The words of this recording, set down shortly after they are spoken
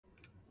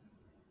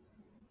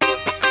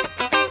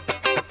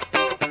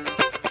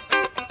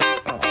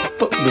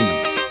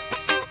me.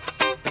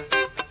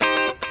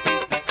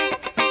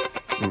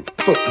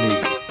 Fuck me.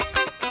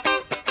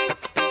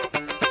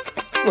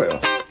 Well,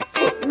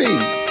 fuck me.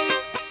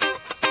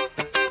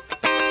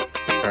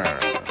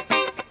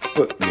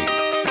 Fuck me.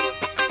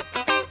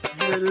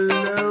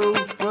 Hello,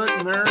 foot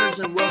nerds,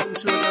 and welcome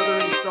to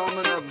another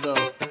installment of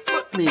the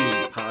Foot Me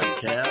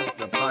podcast,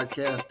 the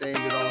podcast aimed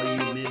at all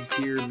you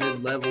mid-tier,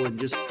 mid-level, and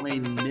just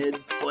plain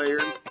mid-player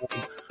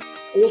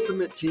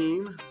Ultimate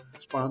Team,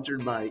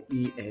 sponsored by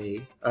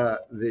EA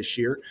this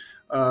year.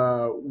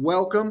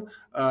 Welcome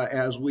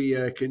as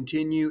we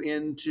continue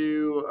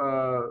into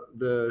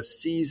the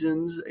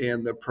seasons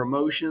and the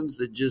promotions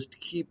that just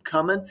keep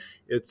coming.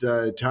 It's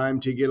time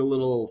to get a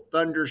little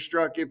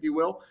thunderstruck, if you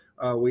will.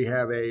 We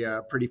have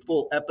a pretty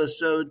full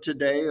episode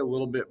today, a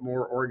little bit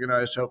more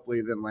organized,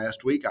 hopefully, than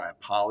last week. I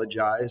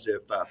apologize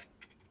if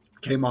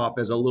came off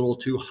as a little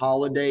too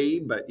holiday,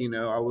 but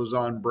I was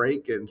on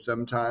break, and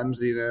sometimes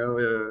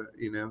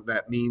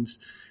that means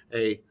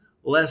a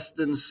less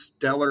than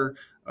stellar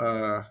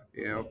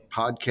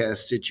podcast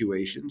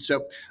situation.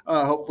 So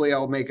hopefully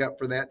I'll make up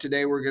for that.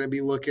 Today we're going to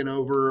be looking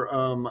over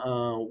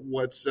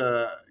what's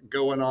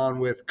going on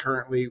with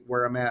currently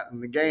where I'm at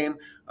in the game,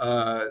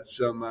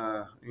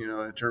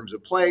 in terms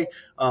of play.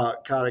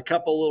 Got a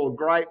couple little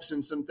gripes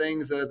and some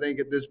things that I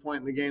think at this point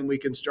in the game we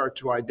can start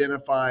to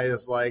identify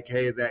as like,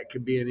 hey, that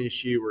could be an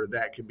issue, or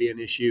that could be an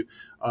issue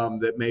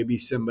that maybe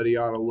somebody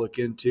ought to look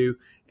into.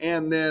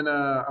 And then,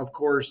 of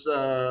course,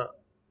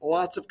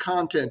 lots of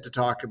content to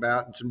talk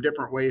about and some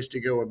different ways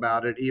to go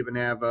about it. Even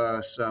have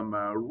some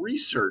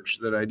research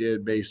that I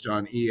did based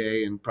on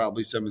EA and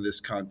probably some of this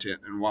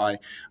content, and why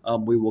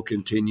we will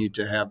continue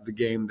to have the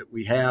game that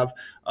we have,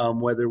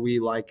 whether we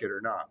like it or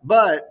not.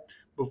 But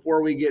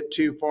before we get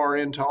too far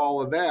into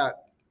all of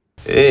that,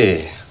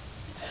 hey,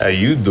 how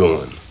you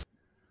doing?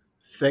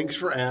 Thanks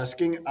for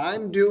asking.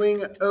 I'm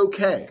doing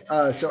okay.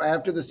 So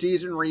after the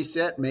season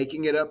reset,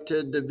 making it up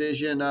to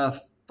Division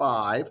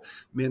 5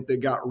 meant they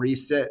got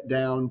reset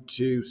down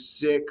to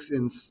 6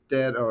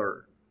 instead,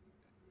 or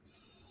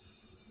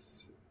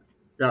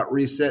got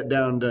reset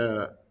down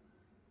to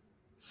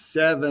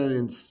 7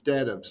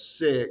 instead of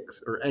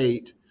 6 or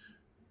 8.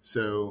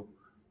 So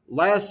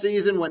last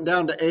season went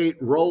down to 8,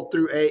 rolled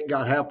through 8,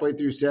 got halfway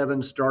through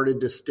 7,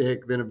 started to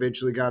stick, then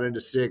eventually got into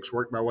 6,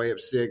 worked my way up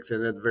 6,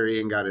 and at the very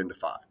end got into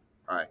 5.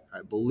 All right,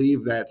 I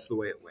believe that's the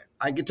way it went.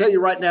 I can tell you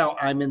right now,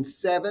 I'm in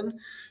 7.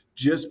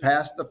 Just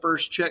past the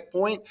first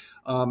checkpoint,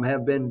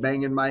 have been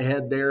banging my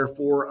head there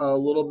for a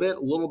little bit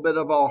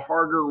of a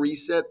harder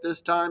reset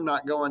this time,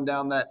 not going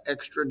down that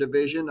extra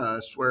division. I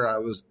swear I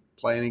was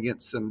playing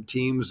against some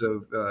teams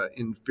of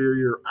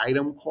inferior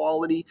item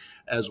quality,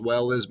 as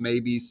well as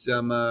maybe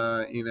some,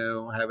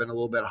 having a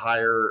little bit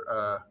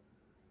higher,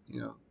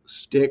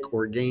 stick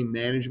or game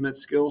management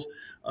skills.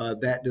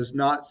 That does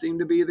not seem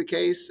to be the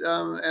case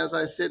as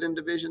I sit in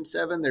Division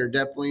 7. There are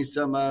definitely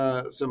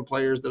some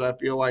players that I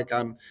feel like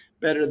I'm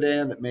better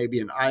than, that maybe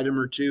an item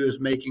or two is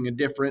making a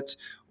difference,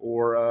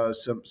 or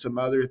some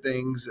other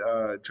things,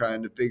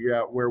 trying to figure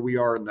out where we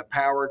are in the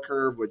power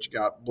curve, which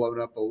got blown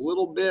up a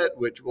little bit,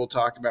 which we'll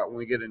talk about when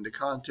we get into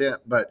content.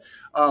 But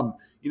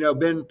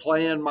been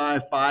playing my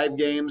 5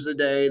 games a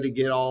day to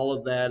get all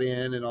of that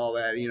in and all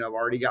that. I've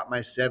already got my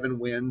 7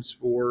 wins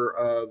for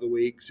the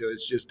week. So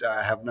it's just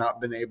I have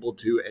not been able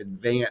to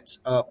advance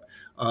up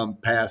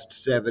past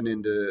 7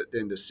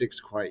 into 6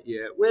 quite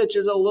yet, which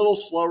is a little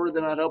slower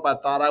than I'd hope. I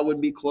thought I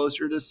would be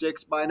closer to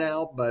 6 by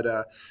now, but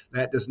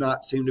that does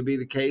not seem to be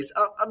the case.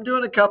 I'm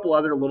doing a couple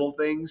other little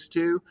things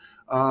too.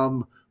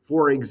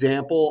 For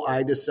example,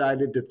 I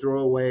decided to throw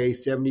away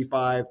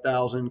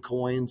 75,000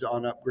 coins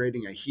on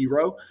upgrading a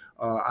hero.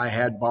 I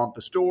had Bon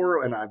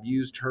Pastor, and I've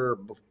used her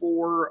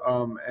before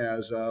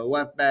as a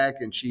left back,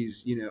 and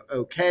she's,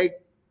 okay.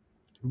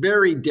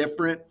 Very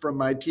different from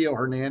my Tio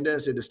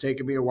Hernandez. It has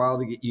taken me a while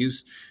to get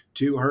used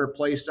to her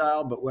play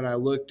style, but when I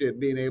looked at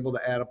being able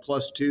to add a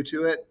 +2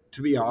 to it,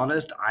 to be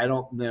honest, I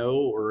don't know,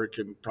 or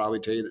can probably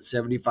tell you that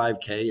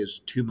 75K is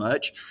too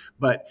much,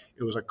 but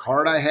it was a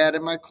card I had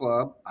in my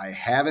club. I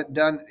haven't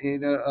done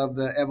any of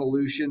the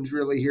evolutions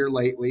really here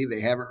lately.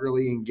 They haven't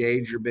really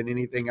engaged or been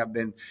anything I've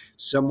been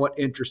somewhat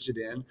interested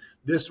in.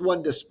 This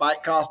one,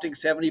 despite costing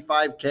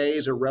 75K,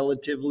 is a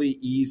relatively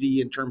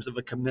easy in terms of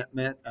a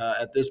commitment.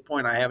 At this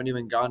point, I haven't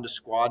even gone to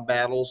squad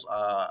battles.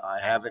 I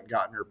haven't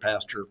gotten her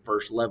past her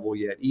first level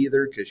yet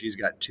either, because she's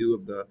got 2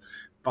 of the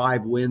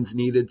 5 wins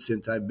needed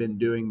since I've been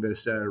doing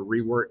this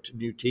reworked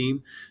new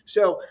team.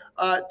 So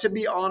to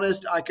be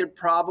honest, I could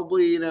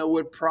probably,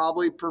 would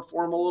probably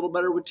perform a little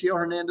better with Tio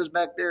Hernandez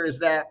back there. Is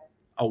that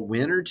a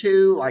win or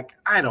two? Like,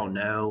 I don't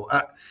know.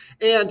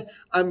 And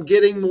I'm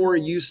getting more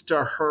used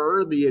to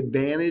her. The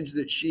advantage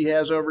that she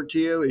has over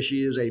Tio is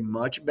she is a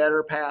much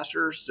better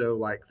passer. So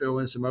like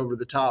throwing some over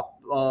the top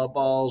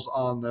balls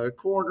on the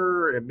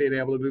corner and being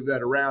able to move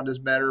that around is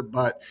better,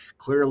 but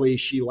clearly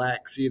she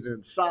lacks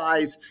in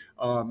size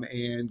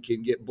and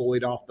can get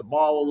bullied off the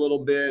ball a little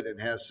bit and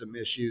has some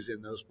issues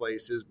in those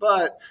places.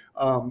 But,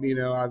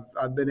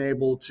 I've been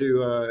able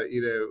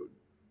to,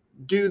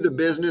 do the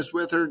business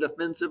with her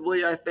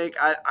defensively. I think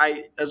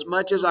I as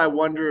much as I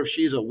wonder if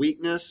she's a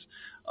weakness,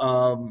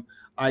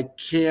 I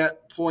can't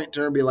point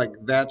to her and be like,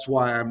 that's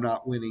why I'm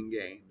not winning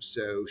games.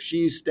 So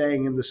she's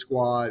staying in the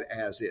squad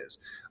as is.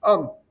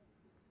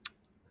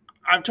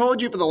 I've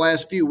told you for the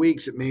last few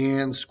weeks that,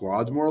 man, the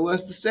squad's more or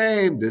less the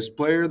same. This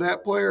player,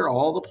 that player,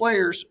 all the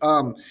players.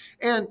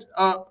 And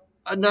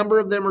a number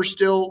of them are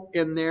still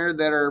in there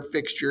that are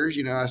fixtures.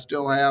 I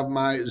still have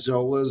my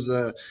Zola's,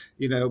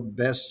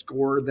 best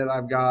score that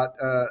I've got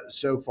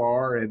so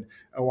far. And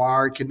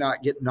Awar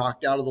cannot get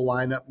knocked out of the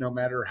lineup no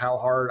matter how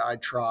hard I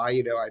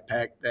try. I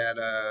packed that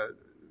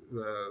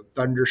the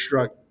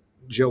Thunderstruck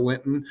Joe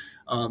Linton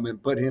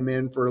and put him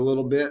in for a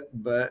little bit,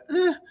 but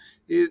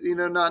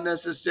not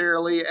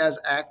necessarily as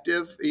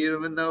active,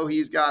 even though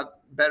he's got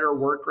better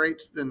work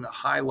rates than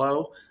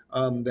high-low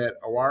that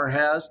Awar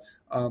has.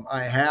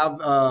 I have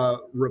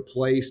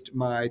replaced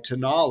my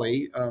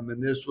Tenali,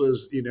 and this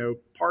was,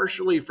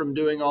 partially from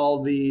doing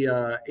all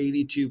the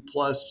 82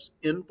 plus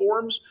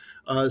informs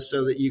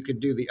so that you could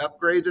do the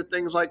upgrades and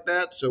things like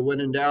that. So when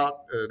in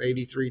doubt, an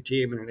 83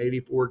 team and an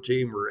 84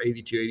 team, or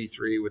 82,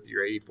 83 with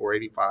your 84,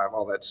 85,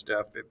 all that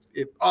stuff.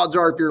 If odds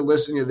are, if you're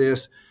listening to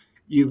this,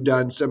 you've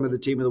done some of the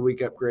team of the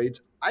week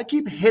upgrades. I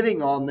keep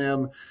hitting on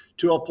them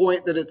to a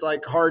point that it's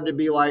like hard to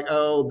be like,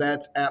 oh,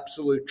 that's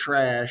absolute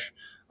trash.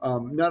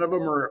 None of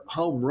them are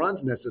home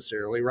runs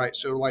necessarily, right?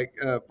 So,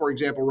 for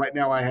example, right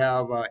now I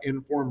have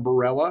Inform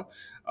Barella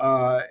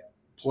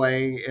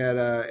playing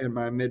in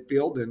my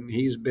midfield, and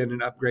he's been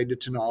an upgrade to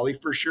Tenali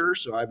for sure.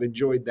 So I've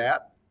enjoyed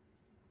that.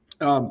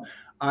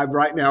 I've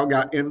right now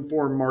got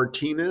Inform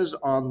Martinez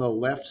on the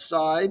left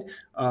side,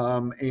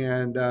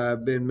 and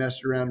been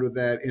messing around with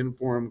that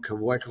Inform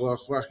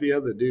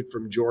Kavlekia, the dude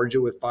from Georgia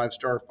with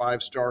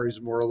 5-star.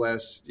 He's more or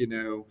less,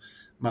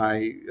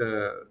 my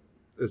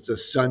it's a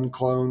Sun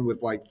clone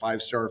with like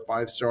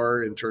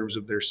 5-star in terms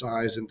of their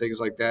size and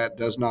things like that.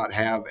 Does not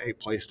have a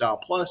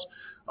playstyle plus.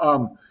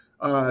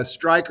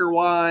 Striker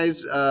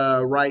wise,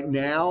 right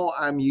now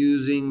I'm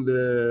using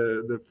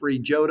the free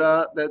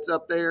Joda that's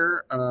up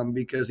there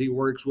because he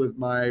works with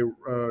my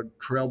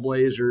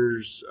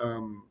Trailblazers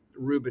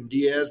Ruben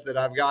Diaz that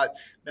I've got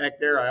back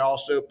there. I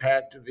also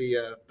packed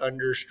the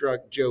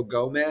Thunderstruck Joe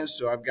Gomez,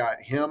 so I've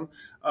got him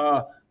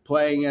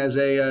playing as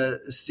a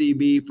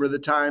CB for the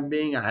time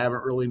being. I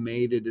haven't really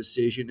made a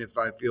decision if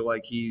I feel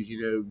like he's,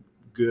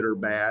 good or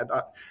bad.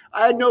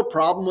 I had no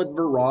problem with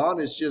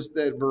Veron. It's just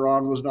that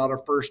Veron was not a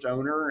first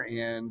owner,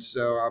 and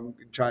so I'm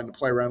trying to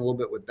play around a little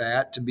bit with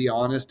that. To be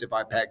honest, if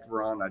I packed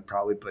Veron, I'd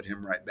probably put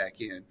him right back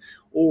in.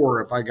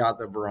 Or if I got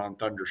the Veron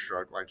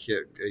Thunderstruck,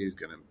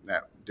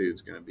 that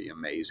dude's gonna be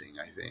amazing,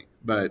 I think.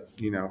 But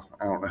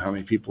I don't know how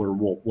many people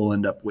will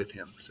end up with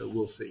him, so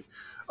we'll see.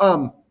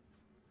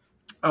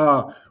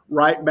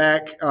 Right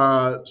back,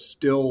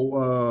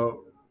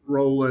 still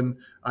rolling.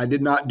 I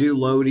did not do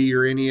Lodi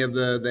or any of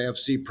the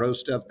FC Pro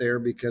stuff there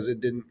because it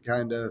didn't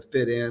kind of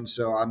fit in.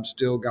 So I'm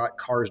still got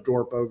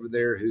Karsdorp over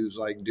there who's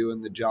like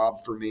doing the job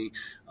for me.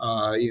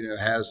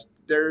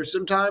 There's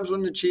some times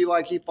when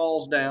he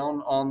falls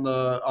down on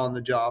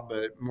the job,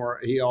 but more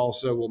he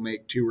also will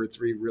make 2 or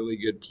 3 really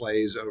good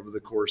plays over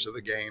the course of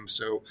a game.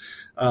 So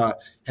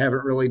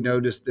haven't really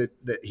noticed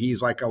that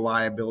he's like a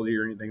liability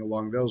or anything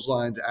along those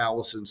lines.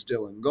 Allison's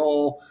still in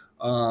goal.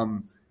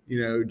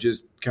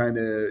 Just kind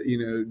of,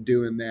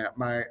 doing that.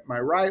 My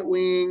right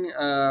wing,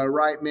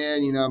 right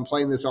mid, I'm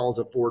playing this all as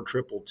a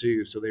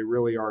 4-2-2, so they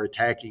really are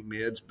attacking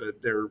mids,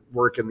 but they're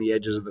working the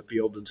edges of the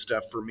field and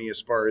stuff for me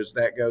as far as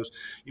that goes.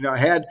 I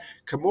had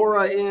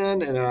Kimura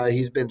in, and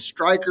he's been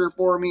striker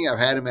for me. I've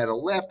had him at a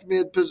left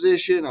mid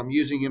position. I'm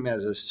using him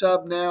as a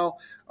sub now.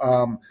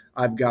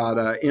 I've got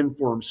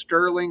Inform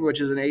Sterling, which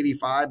is an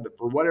 85, but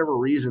for whatever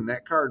reason,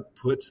 that card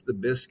puts the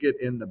biscuit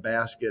in the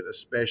basket,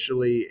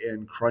 especially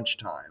in crunch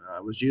time.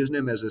 I was using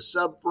him as a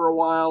sub for a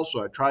while,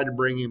 so I tried to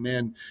bring him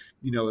in,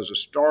 as a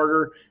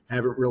starter.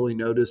 Haven't really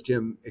noticed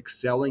him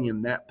excelling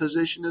in that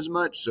position as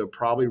much, so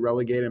probably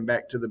relegate him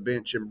back to the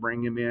bench and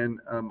bring him in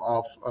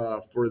off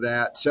for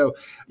that. So,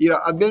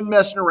 I've been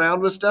messing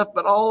around with stuff,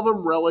 but all of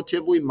them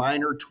relatively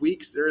minor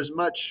tweaks. There is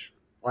much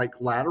like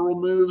lateral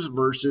moves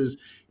versus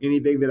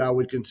anything that I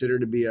would consider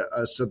to be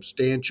a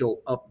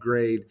substantial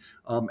upgrade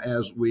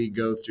as we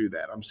go through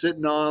that. I'm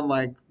sitting on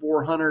like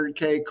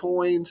 400K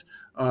coins.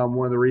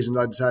 One of the reasons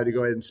I decided to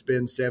go ahead and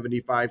spend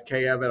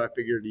 75K of it, I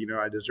figured,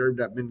 I deserved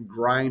it. I've been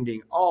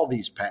grinding all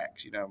these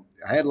packs.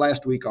 I had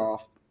last week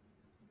off.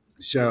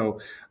 So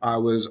I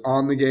was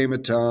on the game a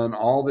ton,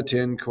 all the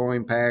 10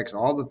 coin packs,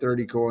 all the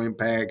 30 coin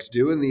packs,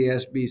 doing the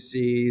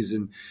SBCs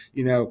and,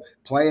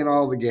 playing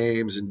all the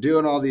games and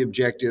doing all the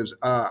objectives.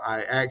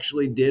 I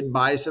actually did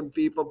buy some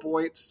FIFA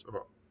points,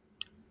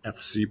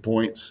 FC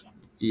points,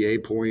 EA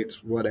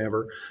points,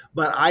 whatever.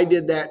 But I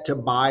did that to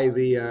buy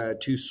the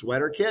 2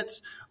 sweater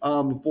kits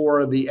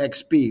for the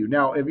XP.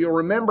 Now, if you'll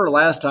remember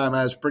last time,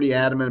 I was pretty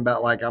adamant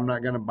about I'm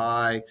not going to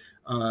buy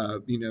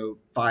 5K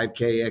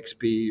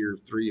XP or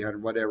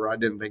 300, whatever. I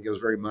didn't think it was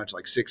very much,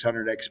 like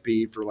 600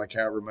 XP for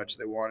however much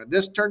they wanted.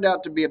 This turned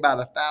out to be about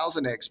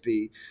 1,000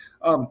 XP.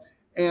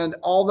 And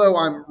although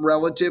I'm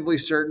relatively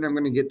certain I'm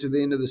going to get to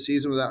the end of the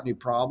season without any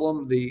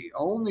problem, the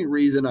only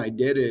reason I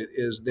did it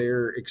is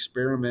their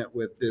experiment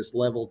with this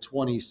level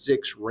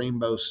 26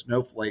 rainbow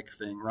snowflake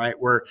thing, right?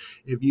 Where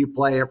if you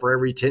play it for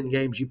every 10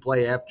 games you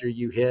play after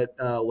you hit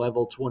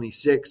level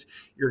 26,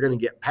 you're going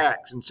to get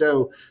packs. And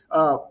so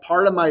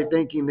part of my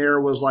thinking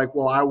there was like,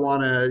 well, I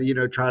want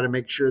to, try to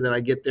make sure that I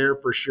get there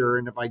for sure.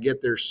 And if I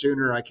get there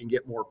sooner, I can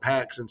get more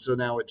packs. And so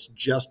now it's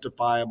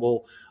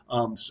justifiable.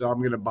 So I'm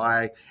going to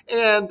buy.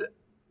 And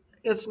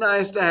it's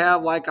nice to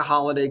have like a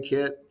holiday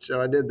kit. So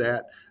I did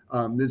that.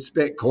 Then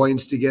spent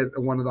coins to get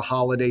one of the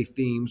holiday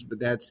themes, but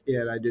that's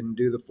it. I didn't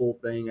do the full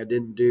thing. I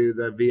didn't do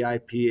the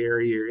VIP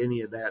area or any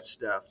of that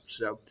stuff.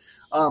 So,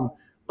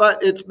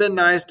 but it's been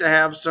nice to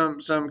have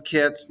some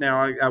kits.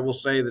 Now I will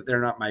say that they're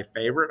not my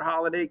favorite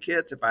holiday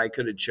kits. If I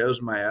could have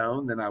chosen my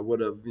own, then I would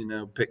have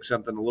picked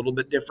something a little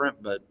bit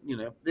different. But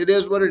it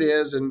is what it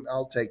is, and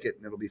I'll take it,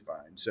 and it'll be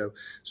fine. So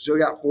still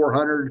got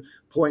 400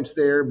 points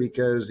there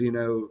because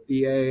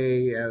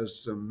EA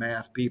has some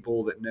math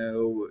people that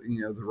know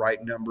the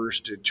right numbers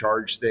to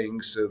charge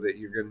things, so that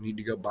you're going to need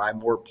to go buy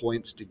more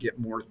points to get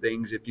more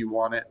things if you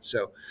want it.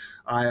 So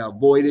I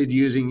avoided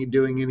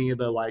doing any of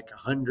the like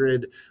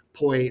 100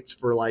 points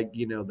for like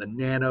the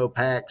nano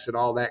packs and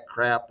all that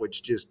crap,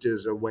 which just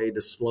is a way to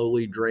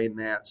slowly drain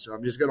that. So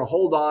I'm just going to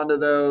hold on to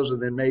those,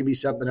 and then maybe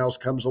something else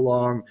comes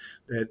along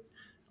that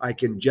I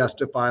can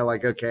justify,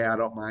 like, okay, I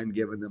don't mind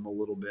giving them a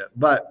little bit.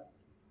 But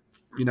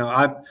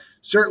I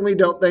certainly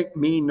don't think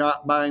me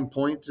not buying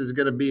points is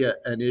going to be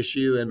an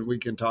issue, and we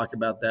can talk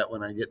about that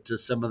when I get to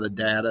some of the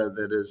data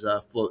that is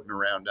floating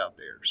around out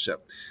there. So,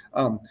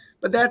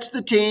 but that's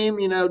the team,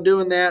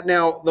 doing that.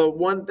 Now, the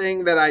one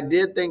thing that I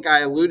did think I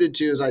alluded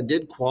to is I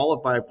did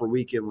qualify for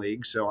Weekend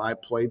League, so I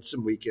played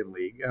some Weekend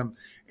League.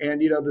 And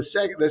this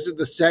is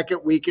the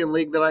second Weekend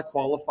League that I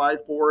qualified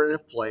for and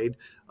have played.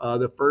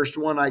 The first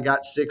one I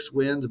got 6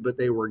 wins, but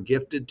they were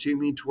gifted to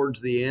me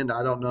towards the end.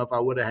 I don't know if I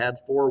would have had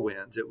 4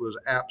 wins. It was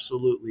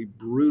absolutely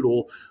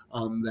brutal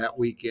that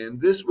weekend.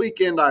 This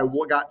weekend I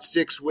got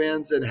 6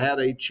 wins and had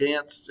a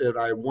chance that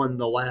I won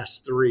the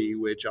last 3,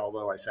 which,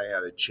 although I say I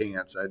had a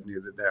chance, I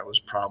knew that was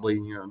probably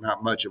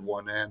not much of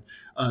one. And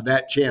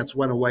that chance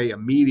went away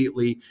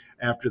immediately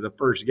after the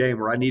first game,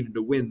 where I needed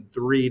to win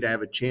 3 to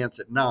have a chance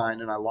at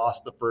 9, and I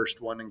lost the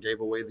first one and gave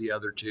away the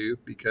other 2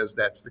 because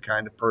that's the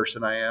kind of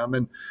person I am.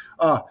 And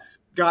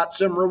got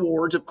some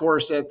rewards. Of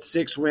course, at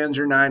 6 wins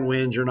or 9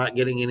 wins, you're not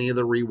getting any of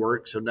the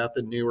rework, so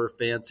nothing new or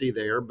fancy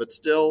there. But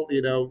still,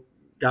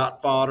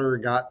 got fodder,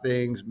 got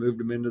things, moved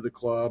them into the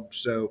club.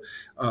 So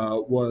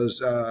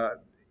was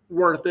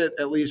worth it,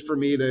 at least for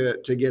me,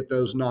 to get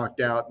those knocked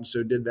out. And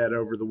so did that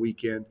over the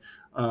weekend.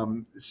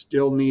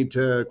 Still need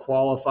to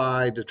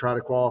try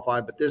to qualify.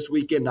 But this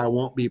weekend I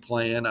won't be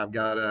playing. I've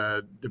got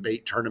a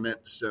debate tournament,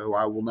 so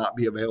I will not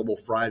be available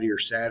Friday or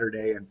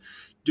Saturday. And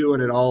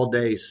doing it all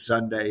day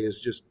Sunday is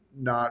just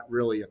not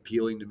really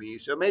appealing to me.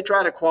 So I may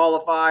try to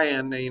qualify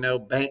and,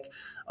 bank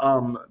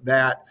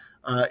that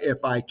if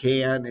I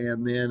can,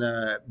 and then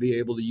be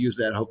able to use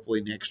that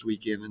hopefully next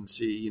weekend and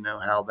see,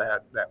 how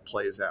that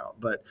plays out.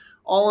 But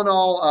all in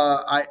all,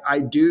 I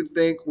do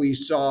think we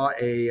saw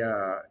a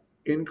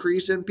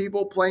increase in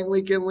people playing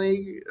Weekend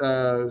League.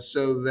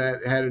 So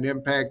that had an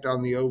impact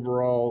on the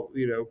overall,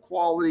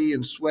 quality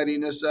and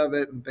sweatiness of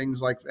it and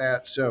things like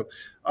that. So,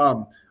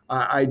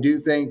 I do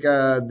think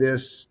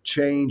this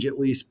change at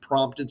least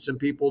prompted some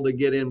people to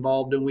get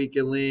involved in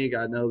Weekend League.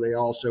 I know they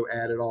also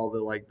added all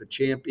the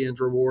champions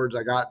rewards.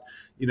 I got,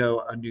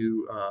 a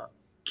new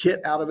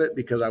kit out of it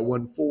because I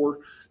won 4.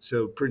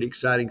 So pretty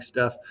exciting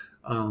stuff.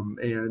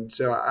 And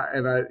so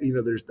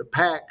there's the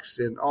packs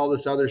and all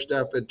this other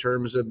stuff in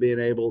terms of being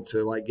able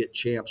to get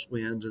champs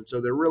wins. And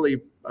so they're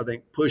really, I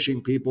think,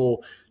 pushing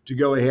people to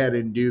go ahead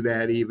and do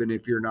that, even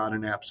if you're not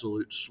an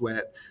absolute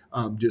sweat,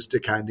 just to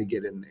kind of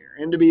get in there.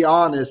 And to be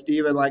honest,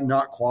 even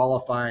not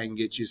qualifying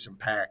gets you some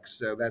packs.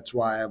 So that's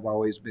why I've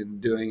always been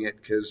doing it,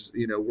 because,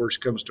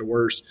 worst comes to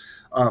worst,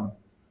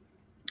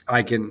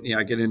 I can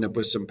end up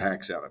with some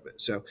packs out of it.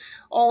 So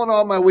all in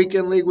all, my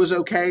Weekend League was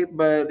okay,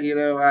 but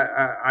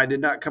I did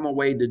not come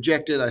away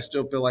dejected. I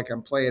still feel like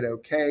I'm playing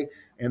okay,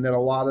 and that a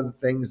lot of the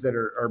things that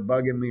are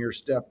bugging me are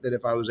stuff that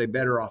if I was a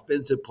better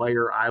offensive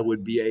player, I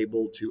would be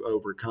able to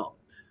overcome.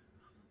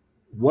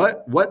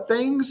 What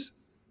things?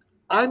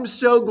 I'm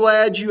so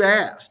glad you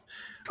asked.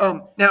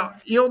 Now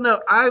you'll know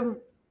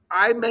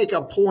I make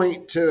a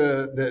point to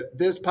that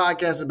this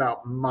podcast is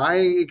about my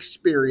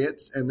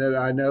experience, and that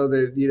I know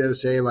that,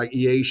 saying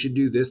EA should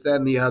do this, that,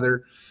 and the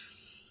other.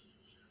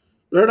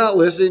 They're not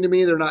listening to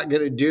me. They're not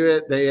going to do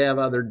it. They have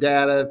other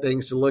data,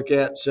 things to look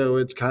at. So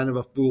it's kind of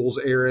a fool's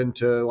errand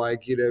to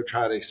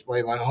try to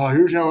explain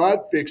here's how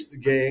I'd fix the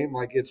game.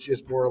 It's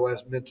just more or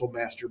less mental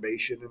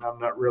masturbation. And I'm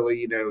not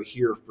really,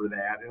 here for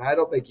that. And I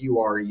don't think you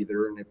are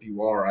either. And if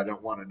you are, I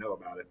don't want to know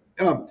about it.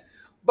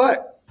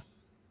 But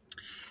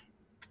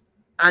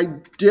I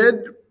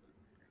did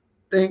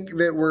think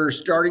that we're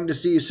starting to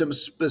see some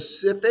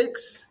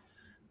specifics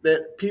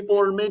that people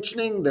are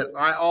mentioning that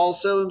I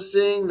also am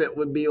seeing that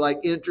would be like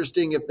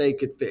interesting if they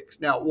could fix.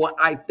 Now, what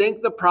I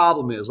think the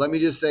problem is, let me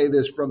just say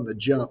this from the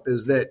jump,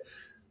 is that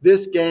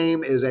this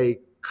game is a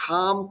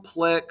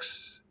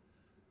complex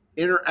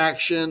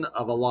interaction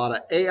of a lot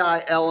of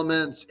AI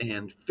elements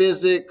and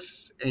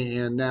physics.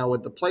 And now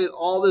with the play,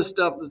 all this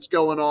stuff that's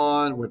going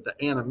on with the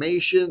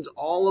animations,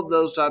 all of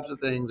those types of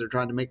things, they're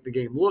trying to make the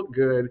game look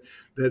good,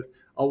 that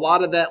a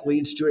lot of that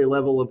leads to a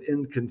level of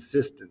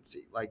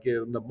inconsistency. Like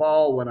in the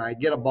ball, when I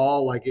get a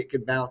ball, like it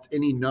could bounce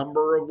any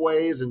number of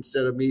ways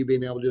instead of me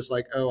being able to just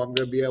like, oh, I'm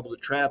going to be able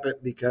to trap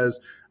it because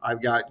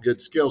I've got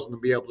good skills and to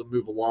be able to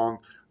move along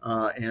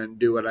and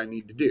do what I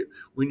need to do.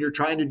 When you're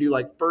trying to do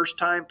like first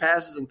time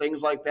passes and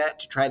things like that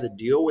to try to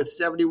deal with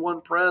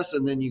 71 press,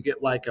 and then you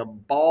get like a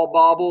ball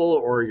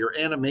bobble or your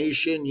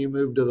animation, you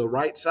move to the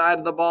right side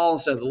of the ball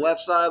instead of the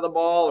left side of the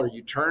ball, or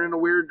you turn in a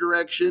weird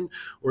direction,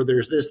 or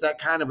there's that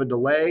kind of a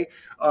delay.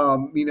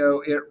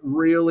 It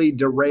really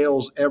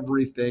derails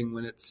everything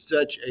when it's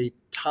such a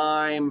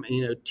time,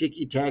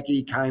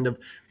 ticky-tacky kind of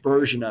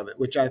version of it,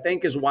 which I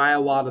think is why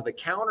a lot of the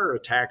counter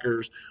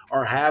attackers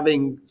are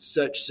having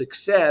such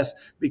success,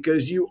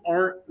 because you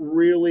aren't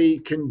really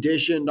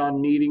conditioned on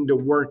needing to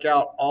work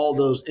out all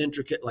those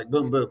intricate, like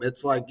boom, boom.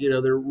 It's like,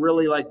 they're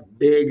really like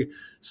big,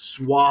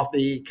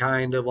 swathy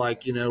kind of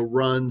like,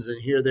 runs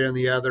and here, there, and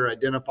the other,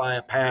 identify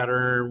a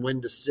pattern,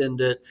 when to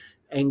send it,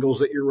 angles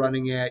that you're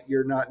running at.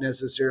 You're not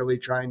necessarily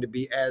trying to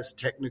be as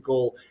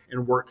technical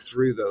and work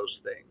through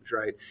those things,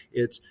 right?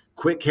 It's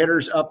quick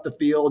hitters up the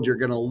field. You're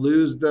going to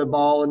lose the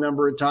ball a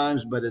number of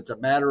times, but it's a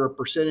matter of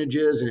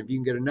percentages. And if you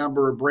can get a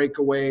number of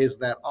breakaways,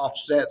 that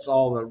offsets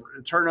all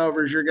the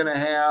turnovers you're going to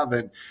have.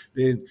 And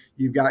then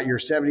you've got your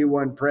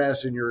 71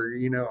 press and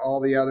your,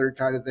 all the other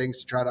kind of things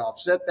to try to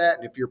offset that.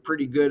 And if you're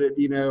pretty good at,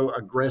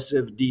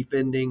 aggressive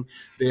defending,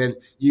 then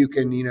you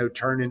can,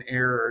 turn an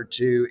error or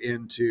two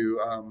into,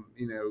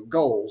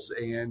 goals.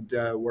 And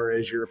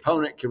whereas your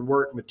opponent can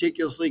work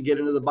meticulously, get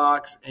into the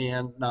box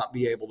and not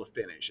be able to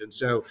finish. And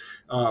so,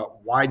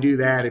 why do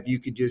that if you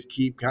could just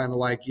keep kind of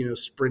like,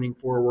 sprinting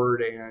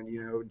forward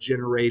and,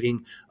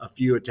 generating a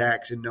few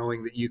attacks and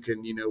knowing that you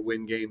can,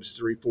 win games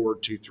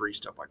 3-4, 2-3,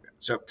 stuff like that.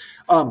 So,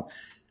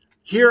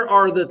 here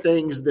are the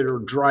things that are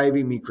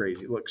driving me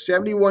crazy. Look,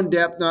 71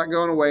 depth not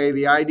going away.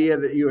 The idea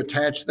that you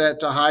attach that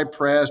to high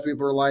press,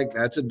 people are like,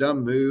 that's a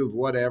dumb move,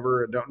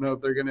 whatever. I don't know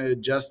if they're going to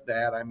adjust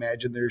that. I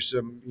imagine there's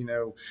some,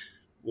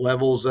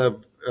 levels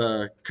of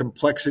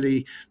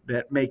complexity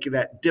that make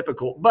that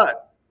difficult.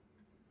 But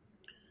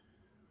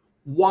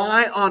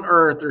why on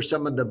earth are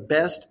some of the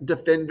best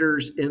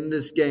defenders in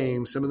this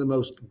game, some of the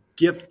most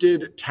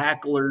gifted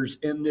tacklers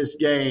in this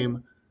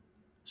game,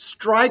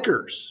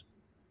 strikers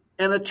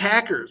and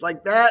attackers?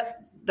 Like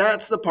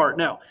that's the part.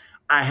 Now,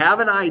 I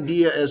have an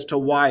idea as to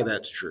why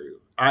that's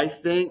true. I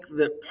think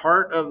that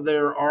part of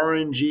their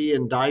RNG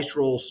and dice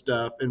roll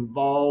stuff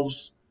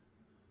involves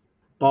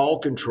ball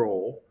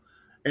control.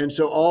 And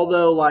so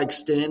although like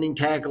standing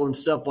tackle and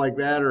stuff like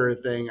that are a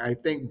thing, I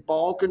think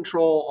ball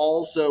control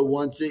also,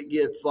 once it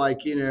gets like,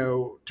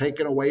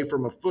 taken away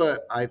from a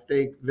foot, I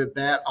think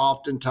that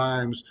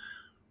oftentimes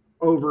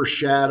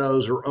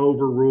overshadows or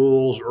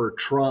overrules or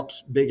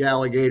trumps big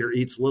alligator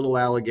eats little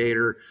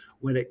alligator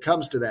when it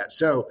comes to that.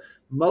 So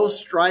most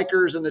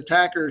strikers and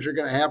attackers are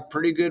going to have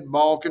pretty good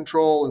ball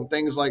control and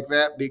things like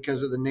that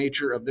because of the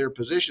nature of their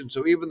position.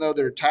 So even though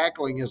their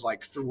tackling is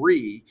like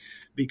 3,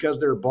 because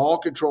their ball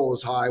control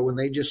is high, when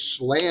they just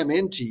slam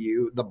into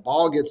you, the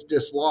ball gets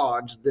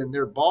dislodged, then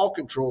their ball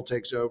control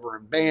takes over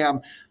and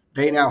bam,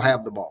 they now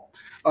have the ball.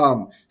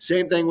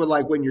 Same thing with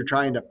like when you're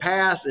trying to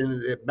pass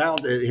and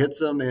it hits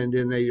them, and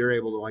then you're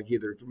able to like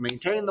either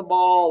maintain the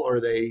ball or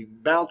they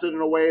bounce it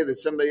in a way that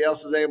somebody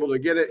else is able to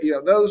get it.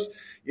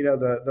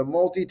 The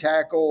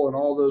multi-tackle and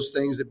all those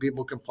things that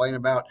people complain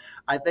about.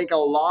 I think a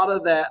lot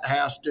of that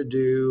has to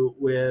do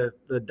with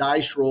the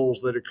dice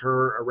rolls that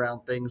occur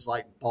around things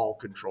like ball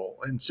control.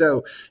 And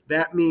so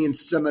that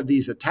means some of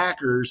these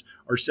attackers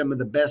are some of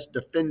the best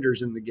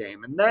defenders in the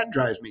game. And that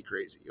drives me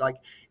crazy. Like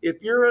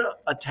if your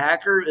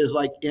attacker is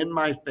like in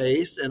my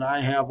face and I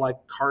have like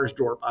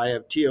Karsdorp, I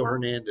have Tio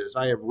Hernandez,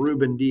 I have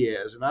Ruben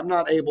Diaz, and I'm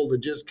not able to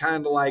just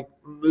kind of like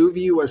move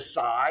you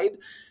aside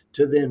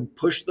to then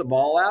push the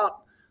ball out,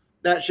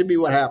 that should be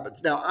what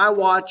happens. Now, I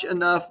watch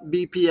enough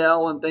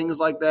BPL and things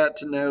like that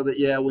to know that,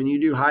 yeah, when you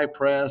do high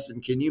press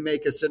and can you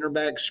make a center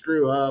back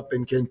screw up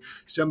and can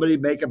somebody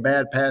make a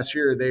bad pass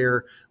here or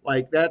there,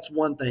 like that's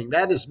one thing.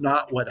 That is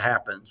not what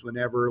happens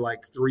whenever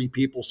like 3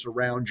 people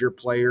surround your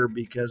player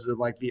because of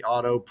like the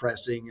auto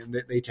pressing and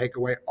that they take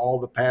away all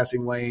the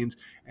passing lanes,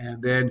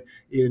 and then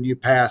when you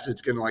pass,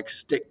 it's going to like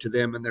stick to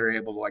them and they're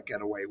able to like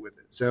get away with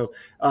it. So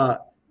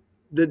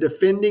the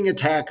defending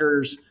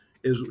attackers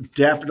is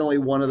definitely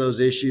one of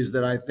those issues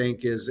that I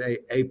think is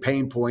a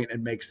pain point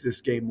and makes this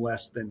game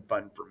less than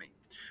fun for me.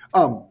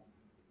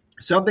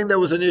 Something that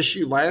was an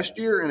issue last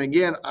year, and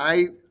again,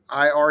 I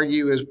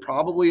argue is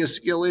probably a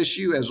skill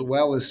issue as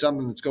well as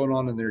something that's going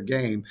on in their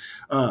game.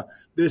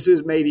 This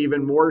is made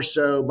even more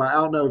so by, I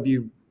don't know if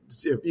you've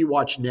if you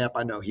watch Nep,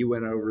 I know he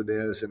went over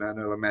this, and I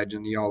know,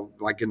 imagine y'all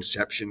like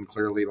Inception,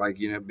 clearly, like,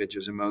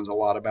 bitches and moans a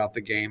lot about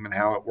the game and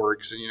how it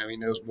works. And, he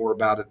knows more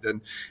about it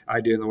than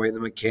I do in the way the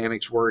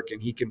mechanics work.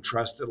 And he can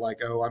trust that, like,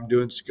 oh, I'm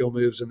doing skill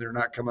moves and they're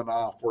not coming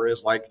off.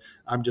 Whereas, like,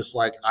 I'm just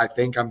like, I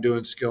think I'm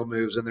doing skill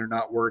moves and they're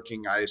not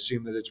working. I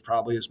assume that it's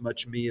probably as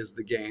much me as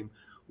the game,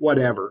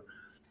 whatever.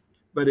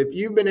 But if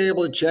you've been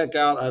able to check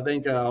out, I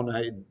think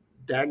on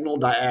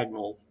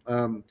Diagonal,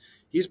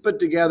 he's put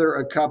together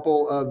a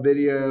couple of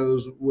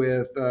videos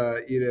with,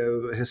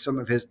 some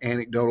of his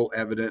anecdotal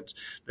evidence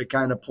that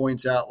kind of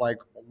points out like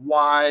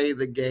why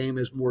the game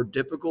is more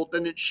difficult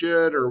than it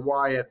should, or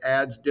why it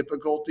adds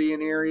difficulty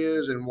in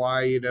areas, and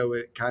why,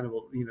 it kind of,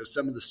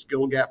 some of the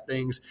skill gap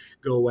things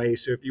go away.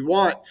 So if you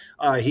want,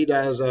 he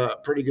does a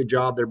pretty good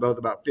job. They're both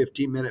about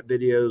 15-minute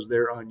videos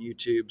there on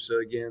YouTube. So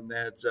again,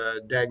 that's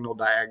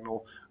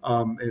Diagonal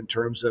in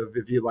terms of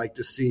if you'd like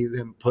to see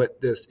them put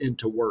this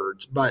into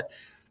words. But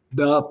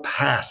the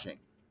passing.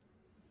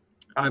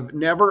 I've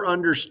never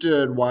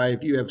understood why,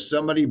 if you have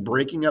somebody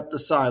breaking up the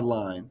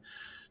sideline,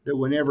 that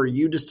whenever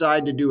you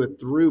decide to do a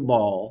through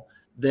ball,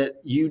 that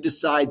you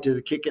decide to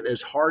kick it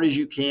as hard as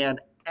you can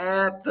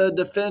at the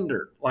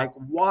defender. Like,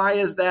 why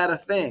is that a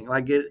thing?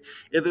 Like, if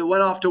it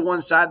went off to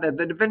one side, that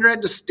the defender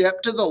had to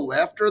step to the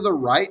left or the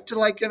right to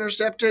like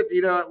intercept it,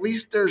 at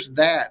least there's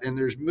that and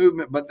there's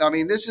movement. But I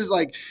mean, this is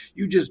like,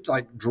 you just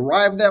like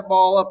drive that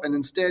ball up, and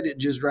instead it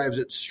just drives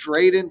it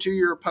straight into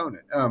your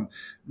opponent.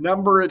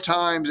 Number of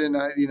times, and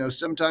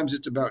sometimes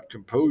it's about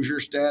composure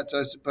stats,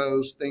 I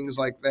suppose, things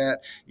like that.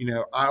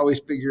 I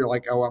always figure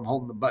like, oh, I'm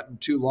holding the button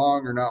too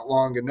long or not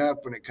long enough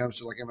when it comes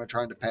to like, am I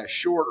trying to pass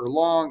short or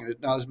long? And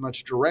it's not as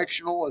much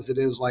directional as it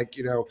is like,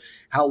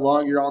 how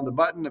long you're on the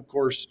button. Of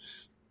course,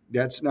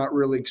 that's not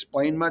really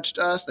explained much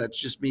to us. That's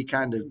just me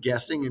kind of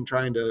guessing and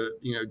trying to,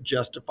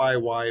 justify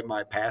why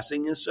my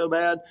passing is so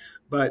bad.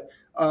 But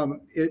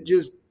it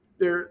just,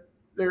 there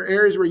are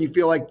areas where you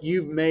feel like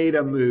you've made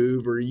a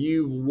move, or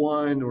you've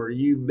won, or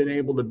you've been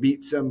able to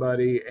beat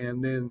somebody,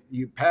 and then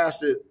you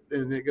pass it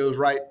and it goes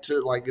right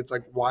to like, it's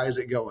like, why is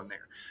it going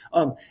there?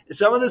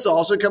 Some of this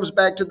also comes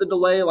back to the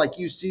delay. Like,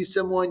 you see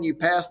someone, you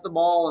pass the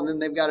ball, and then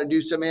they've got to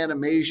do some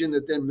animation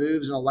that then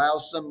moves and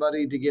allows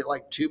somebody to get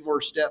like 2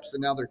 more steps,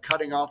 and now they're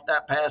cutting off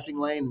that passing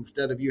lane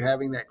instead of you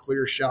having that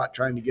clear shot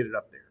trying to get it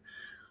up there.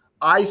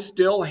 I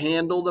still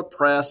handle the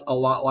press a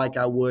lot like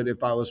I would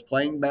if I was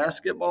playing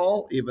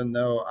basketball, even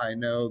though I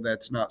know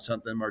that's not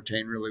something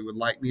Martin really would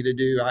like me to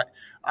do.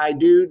 I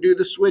do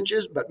the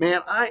switches, but man,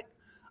 I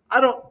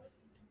don't,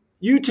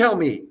 you tell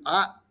me,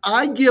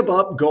 I give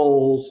up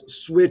goals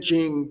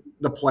switching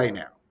the play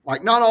now.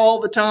 Like, not all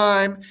the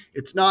time.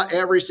 It's not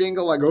every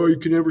single, like, oh, you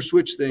can never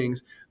switch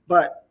things.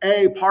 But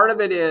part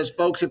of it is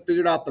folks have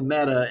figured out the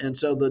meta. And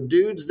so the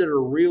dudes that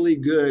are really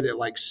good at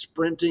like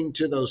sprinting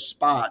to those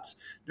spots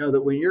know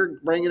that when you're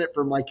bringing it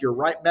from like your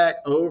right back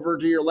over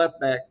to your left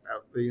back,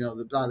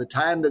 by the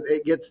time that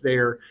it gets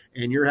there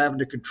and you're having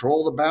to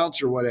control the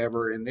bounce or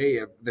whatever, and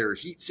they're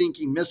heat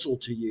sinking missile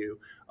to you,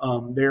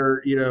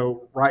 they're,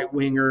 right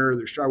winger,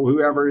 they're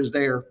whoever is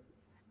there,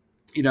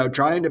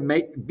 trying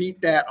to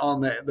beat that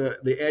on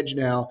the edge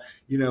now,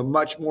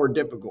 much more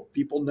difficult.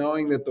 People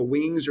knowing that the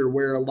wings are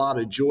where a lot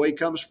of joy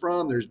comes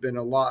from. There's been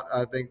a lot,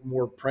 I think,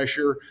 more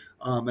pressure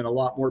and a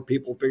lot more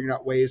people figuring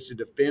out ways to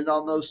defend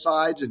on those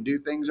sides and do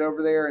things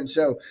over there. And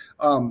so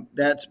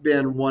that's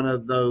been one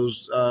of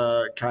those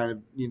kind of,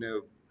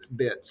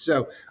 bits.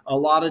 So a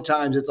lot of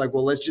times it's like,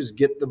 well, let's just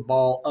get the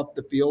ball up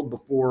the field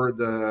before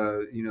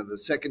the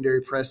secondary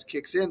press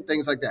kicks in,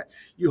 things like that.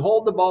 You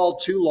hold the ball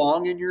too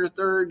long in your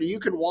third, you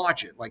can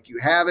watch it. Like, you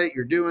have it,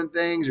 you're doing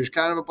things, there's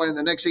kind of a play, and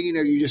the next thing you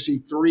know, you just see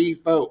 3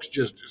 folks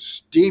just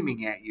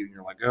steaming at you, and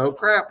you're like, oh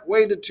crap,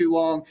 waited too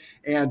long.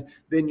 And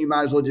then you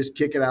might as well just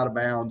kick it out of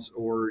bounds,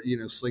 or,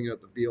 sling it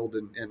up the field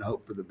and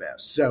hope for the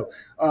best. So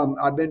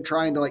I've been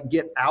trying to like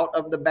get out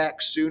of the back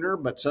sooner,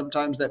 but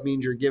sometimes that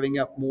means you're giving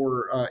up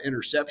more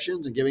interceptions,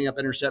 and giving up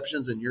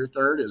interceptions in your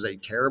third is a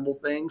terrible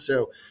thing.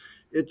 So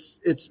it's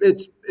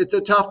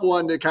a tough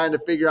one to kind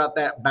of figure out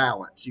that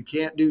balance. You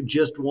can't do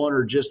just one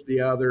or just the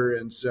other.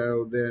 And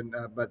so then,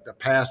 but the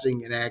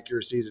passing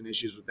inaccuracies and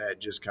issues with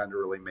that just kind of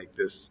really make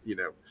this,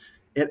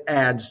 it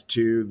adds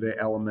to the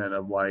element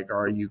of like,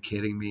 are you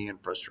kidding me?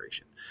 And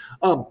frustration.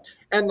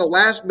 And the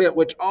last bit,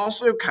 which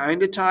also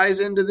kind of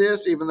ties into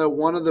this, even though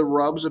one of the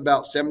rubs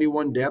about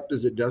 71 depth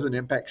is it doesn't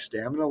impact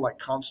stamina like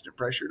constant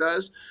pressure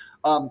does.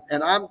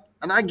 And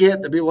I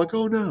get that people are like,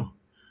 oh no,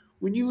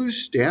 when you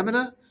lose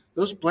stamina,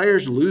 those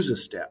players lose a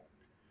step.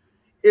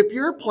 If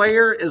your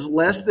player is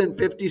less than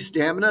 50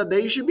 stamina,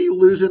 they should be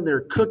losing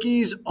their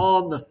cookies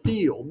on the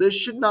field. This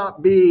should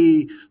not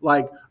be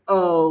like,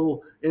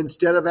 oh,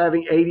 instead of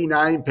having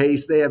 89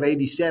 pace, they have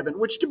 87,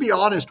 which, to be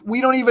honest,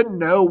 we don't even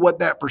know what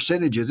that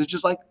percentage is. It's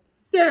just like,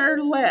 they're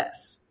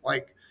less.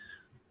 Like,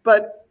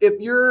 but if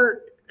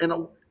you're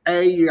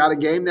you got a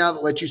game now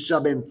that lets you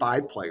sub in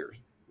 5 players.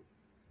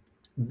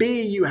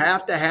 B, you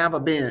have to have a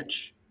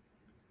bench.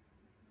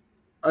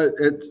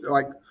 It's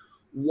like,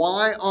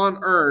 why on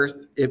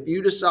earth, if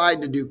you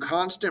decide to do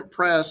constant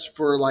press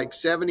for like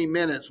 70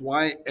 minutes,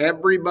 why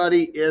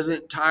everybody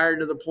isn't tired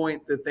to the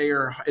point that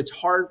it's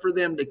hard for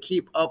them to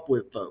keep up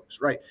with folks,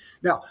 right?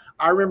 Now,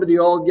 I remember the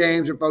old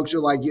games where folks are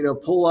like,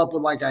 pull up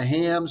with like a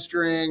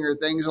hamstring or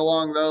things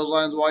along those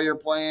lines while you're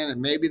playing,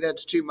 and maybe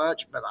that's too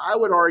much, but I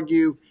would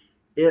argue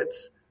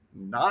it's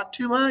not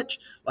too much.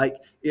 Like,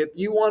 if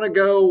you want to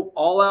go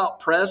all out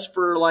press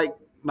for like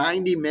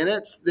 90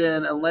 minutes,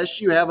 then unless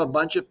you have a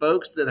bunch of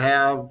folks that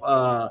have,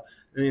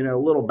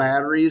 little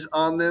batteries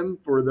on them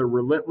for the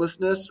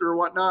relentlessness or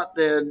whatnot,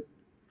 then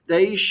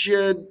they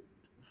should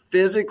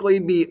physically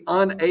be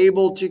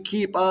unable to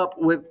keep up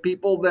with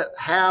people that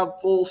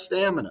have full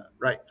stamina,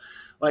 right?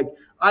 Like,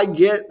 I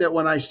get that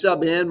when I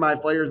sub in, my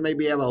players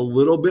maybe have a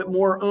little bit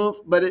more oomph,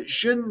 but it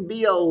shouldn't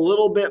be a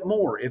little bit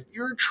more. If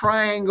your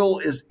triangle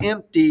is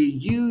empty,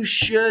 you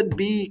should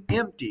be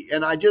empty.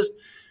 And I just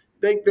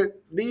think that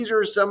these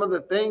are some of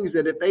the things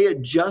that if they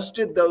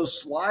adjusted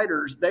those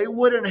sliders, they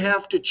wouldn't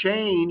have to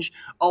change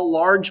a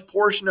large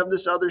portion of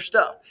this other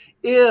stuff.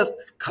 If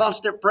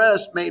constant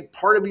press made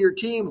part of your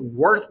team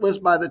worthless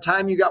by the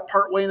time you got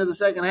partway into the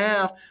second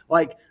half,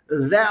 like,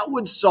 that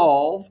would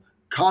solve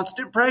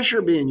constant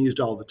pressure being used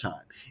all the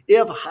time.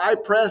 If high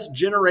press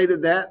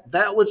generated that,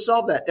 that would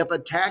solve that. If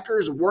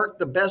attackers weren't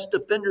the best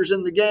defenders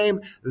in the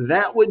game,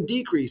 that would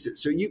decrease it.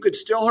 So you could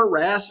still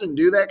harass and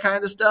do that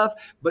kind of stuff,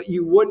 but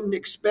you wouldn't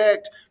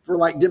expect for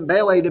like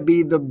Dembele to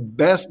be the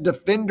best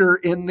defender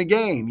in the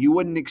game. You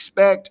wouldn't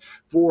expect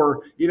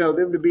for,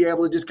 them to be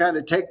able to just kind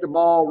of take the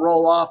ball,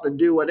 roll off, and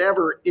do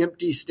whatever,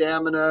 empty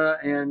stamina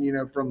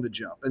and, from the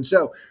jump. And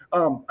so,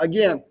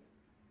 again,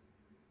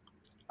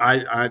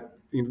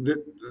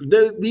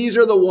 these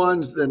are the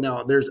ones that,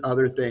 now there's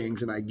other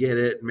things, and I get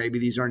it. Maybe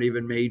these aren't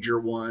even major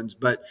ones,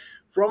 but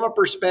from a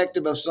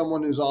perspective of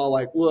someone who's all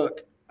like,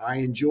 look, I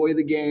enjoy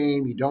the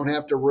game. You don't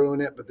have to ruin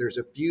it, but there's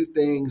a few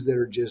things that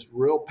are just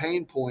real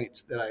pain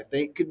points that I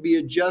think could be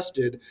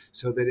adjusted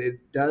so that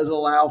it does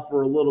allow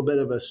for a little bit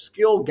of a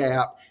skill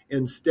gap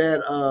instead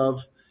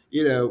of,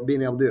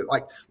 being able to do it.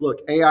 Like, look,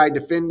 AI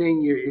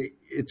defending,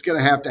 it's going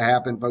to have to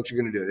happen. Folks are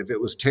going to do it. If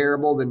it was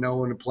terrible, then no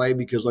one would play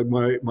because like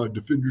my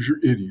defenders are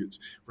idiots,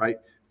 right?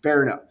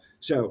 Fair enough.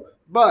 So,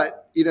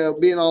 but,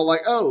 being all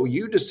like, oh,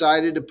 you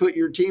decided to put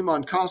your team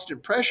on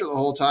constant pressure the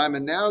whole time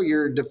and now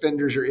your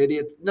defenders are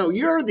idiots. No,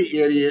 you're the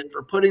idiot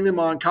for putting them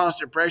on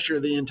constant pressure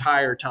the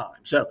entire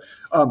time. So,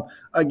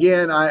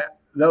 again,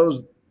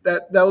 those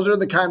are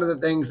the kind of the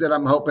things that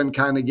I'm hoping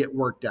kind of get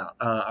worked out.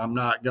 I'm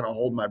not going to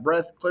hold my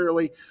breath,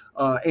 clearly.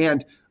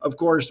 And of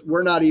course,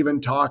 we're not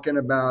even talking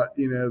about,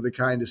 the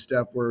kind of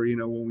stuff where,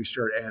 when we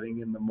start adding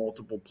in the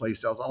multiple play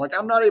styles,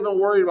 I'm not even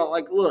worried about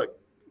like, look,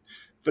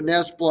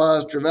 finesse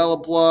plus,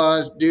 Trivela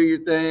plus, do your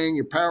thing,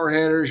 your power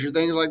headers, your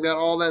things like that,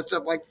 all that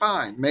stuff. Like,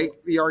 fine,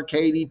 make the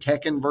arcadey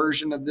Tekken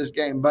version of this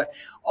game. But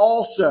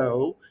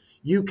also,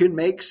 you can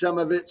make some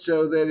of it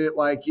so that it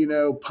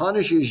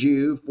punishes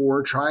you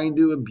for trying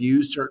to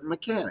abuse certain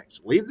mechanics.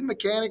 Leave the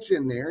mechanics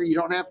in there. You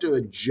don't have to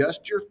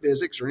adjust your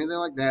physics or anything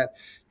like that.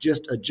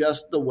 Just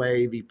adjust the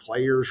way the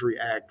players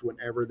react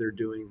whenever they're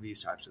doing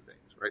these types of things.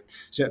 Right.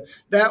 So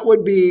that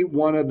would be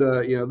one of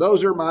the,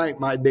 those are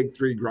my big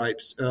three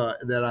gripes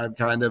that I've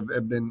kind of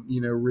have been,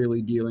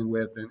 really dealing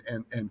with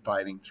and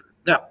fighting through.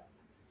 Now,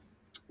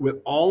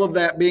 with all of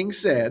that being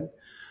said,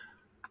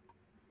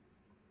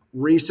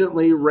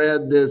 recently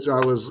read this.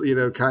 I was,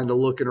 kind of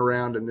looking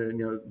around, and then,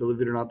 believe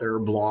it or not, there are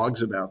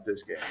blogs about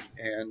this game.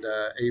 And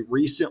a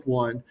recent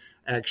one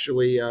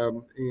actually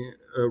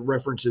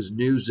references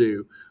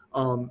Newzoo.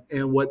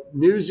 And what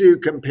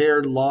Newzoo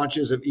compared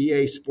launches of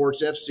EA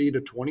Sports FC to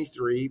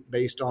 23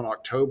 based on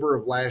October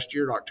of last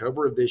year and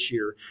October of this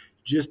year,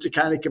 just to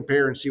kind of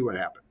compare and see what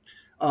happened.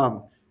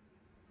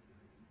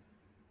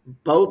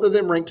 Both of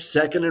them ranked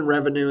second in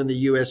revenue in the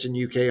US and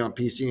UK on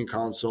PC and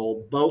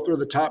console. Both were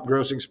the top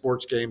grossing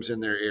sports games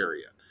in their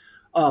area.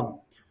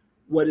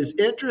 What is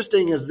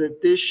interesting is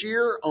that this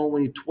year,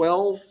 only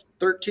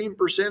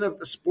 13% of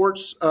the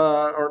sports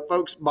or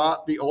folks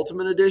bought the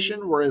Ultimate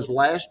Edition, whereas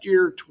last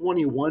year,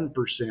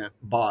 21%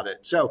 bought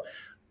it. So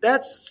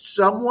that's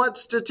somewhat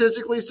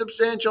statistically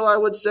substantial, I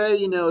would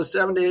say, a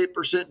 7 to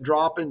 8%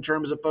 drop in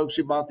terms of folks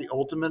who bought the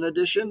Ultimate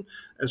Edition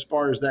as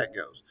far as that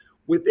goes.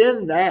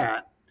 Within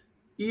that,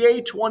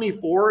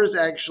 EA24 has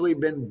actually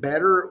been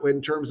better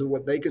in terms of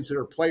what they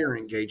consider player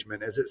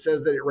engagement, as it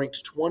says that it ranks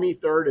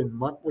 23rd in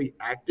monthly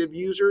active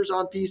users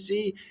on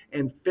PC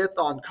and 5th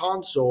on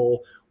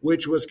console,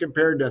 which was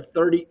compared to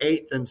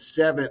 38th and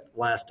 7th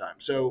last time.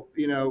 So,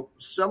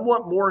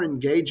 somewhat more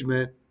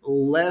engagement,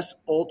 less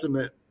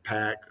Ultimate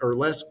Pack or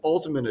less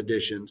Ultimate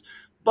Editions,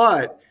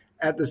 but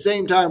at the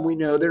same time, we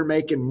know they're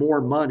making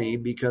more money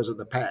because of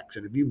the packs.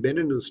 And if you've been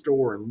into the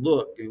store and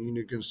look, and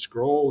you can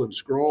scroll and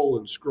scroll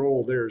and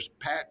scroll, there's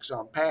packs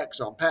on packs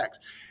on packs.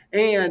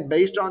 And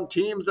based on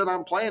teams that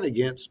I'm playing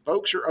against,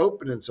 folks are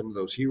opening some of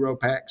those hero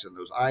packs and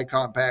those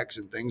icon packs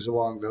and things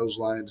along those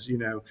lines,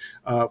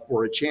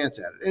 for a chance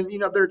at it.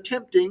 And, they're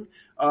tempting.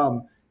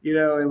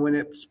 and when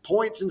it's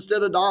points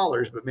instead of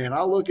dollars. But man,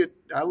 I look at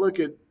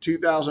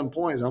 2,000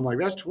 points. I'm like,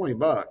 that's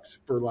 $20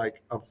 for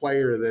like a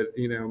player that,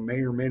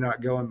 may or may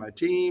not go on my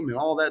team and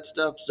all that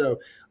stuff. So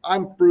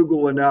I'm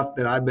frugal enough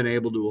that I've been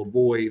able to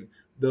avoid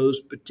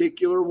those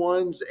particular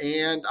ones.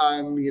 And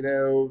I'm,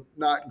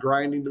 not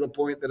grinding to the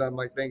point that I'm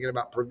like thinking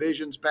about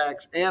provisions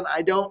packs. And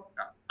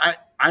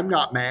I'm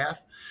not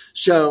math.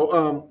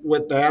 So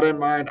with that in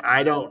mind,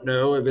 I don't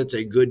know if it's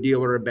a good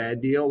deal or a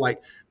bad deal.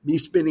 Like me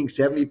spending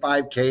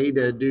 $75K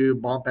to do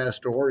Bon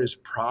Pastor is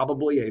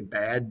probably a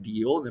bad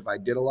deal. And if I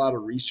did a lot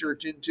of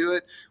research into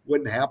it,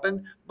 wouldn't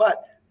happen.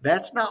 But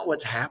that's not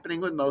what's happening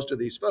with most of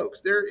these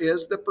folks. There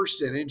is the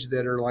percentage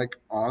that are like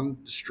on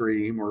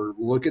stream or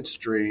look at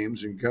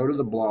streams and go to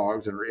the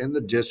blogs and are in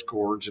the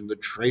discords and the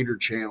trader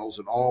channels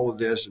and all of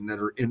this, and that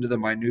are into the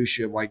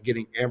minutia of like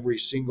getting every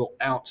single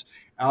ounce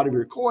out of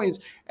your coins.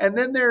 And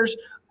then there's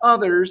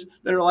others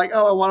that are like,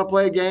 oh, I want to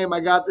play a game.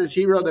 I got this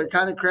hero. They're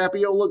kind of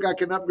crappy. Oh, look, I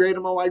can upgrade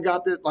them. Oh, I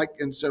got this.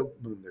 And so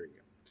boom, there you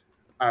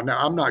go.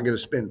 Now, I'm not going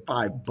to spend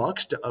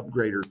 $5 to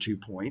upgrade her 2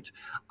 points.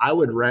 I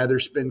would rather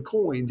spend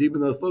coins,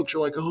 even though folks are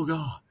like, oh,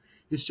 God,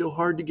 it's so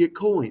hard to get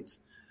coins.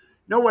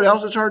 You know what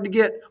else is hard to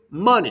get?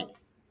 Money.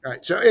 All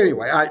right. So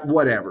anyway,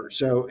 whatever.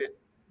 So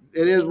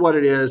it is what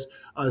it is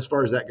as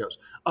far as that goes.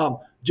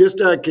 Just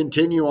to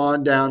continue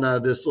on down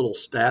this little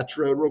stats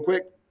road real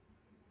quick.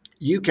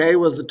 UK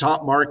was the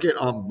top market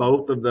on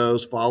both of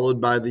those, followed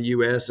by the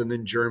US and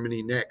then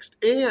Germany next.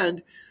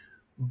 And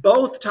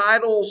both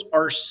titles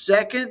are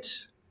second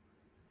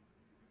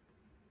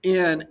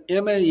in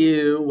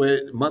MAU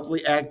with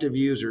monthly active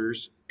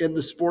users in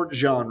the sports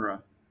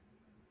genre.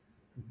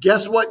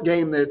 Guess what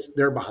game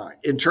they're behind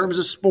in terms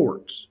of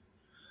sports?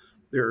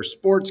 There are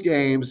sports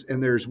games,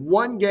 and there's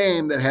one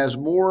game that has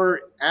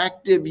more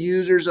active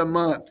users a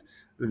month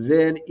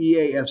than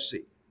EAFC.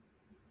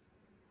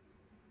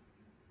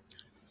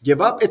 Give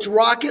up. It's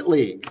Rocket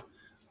League,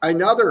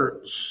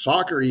 another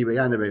soccer,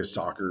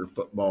 soccer,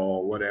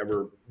 football,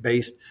 whatever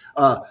based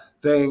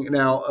thing.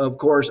 Now, of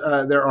course,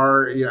 there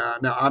are.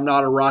 Now I'm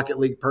not a Rocket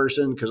League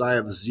person because I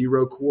have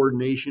zero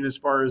coordination as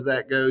far as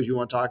that goes. You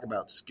want to talk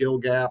about skill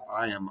gap?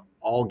 I am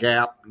all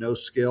gap, no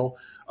skill.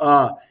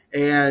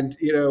 And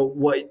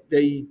what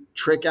they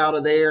trick out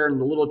of there and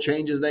the little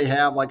changes they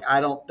have, like I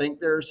don't think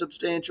there are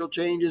substantial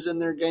changes in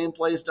their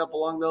gameplay stuff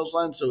along those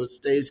lines. So it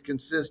stays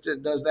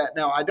consistent, does that.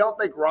 Now, I don't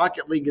think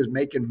Rocket League is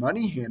making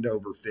money hand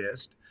over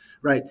fist,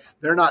 right?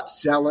 They're not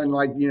selling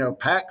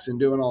packs and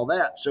doing all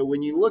that. So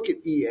when you look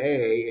at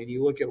EA and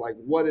you look at like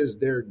what is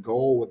their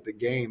goal with the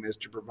game is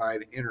to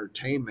provide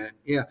entertainment.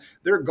 Yeah,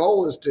 their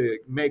goal is to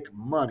make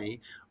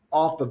money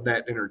off of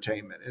that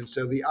entertainment. And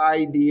so the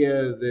idea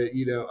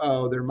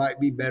that, there might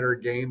be better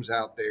games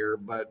out there,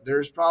 but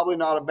there's probably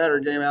not a better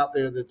game out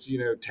there that's,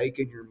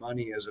 taking your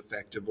money as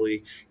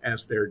effectively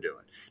as they're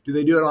doing. Do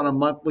they do it on a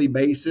monthly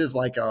basis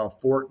like a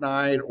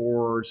Fortnite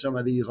or some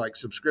of these like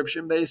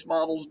subscription-based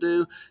models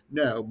do?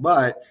 No,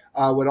 but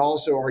I would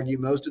also argue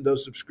most of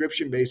those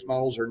subscription-based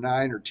models are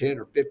 $9 or $10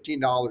 or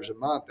 $15 a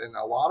month. And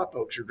a lot of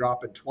folks are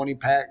dropping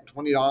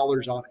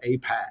 $20 on a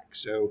pack.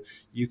 So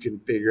you can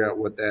figure out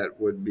what that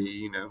would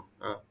be,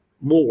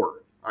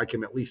 more. I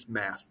can at least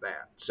math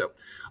that. So,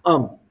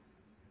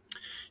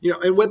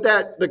 and with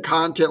that, the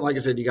content, like I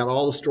said, you got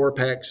all the store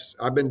packs.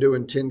 I've been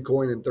doing 10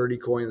 coin and 30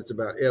 coin. That's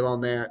about it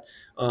on that.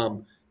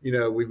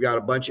 We've got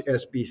a bunch of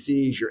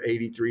SBCs. Your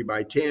 83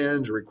 by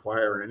 10s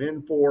require an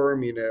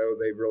inform.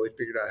 They've really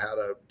figured out how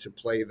to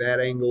play that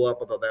angle up.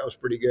 I thought that was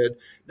pretty good.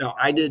 Now,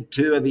 I did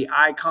 2 of the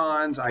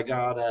icons. I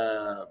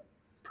got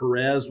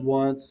Perez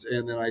once,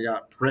 and then I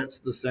got Prince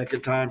the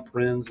second time.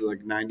 Prince,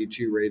 like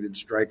 92 rated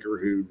striker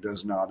who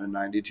does not a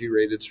 92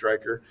 rated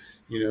striker.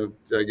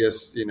 I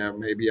guess,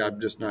 maybe I'm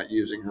just not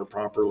using her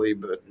properly,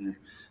 but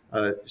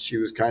she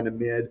was kind of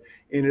mid.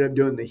 Ended up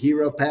doing the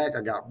hero pack.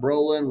 I got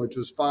Brolin, which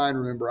was fine.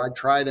 Remember, I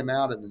tried him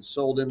out and then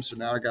sold him. So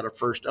now I got a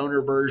first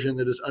owner version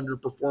that is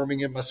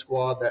underperforming in my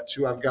squad. That's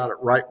who I've got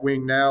at right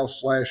wing now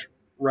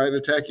 / right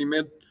attacking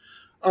mid.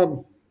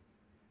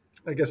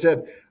 Like I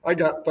said, I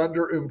got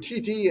Thunder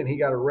Umtiti, and he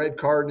got a red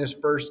card in his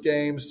first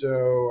game,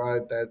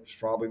 so that's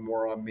probably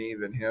more on me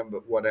than him,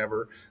 but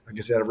whatever. Like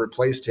I said, I've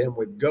replaced him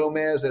with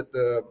Gomez at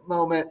the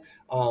moment.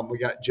 We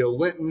got Joe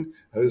Linton,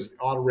 who's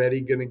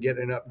already going to get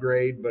an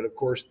upgrade, but of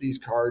course these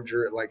cards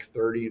are at like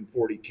 30 and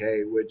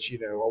 40K, which,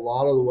 a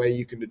lot of the way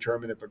you can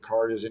determine if a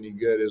card is any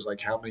good is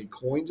like how many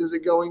coins is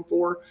it going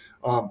for.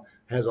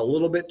 Has a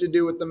little bit to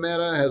do with the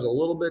meta, has a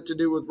little bit to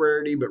do with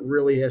rarity, but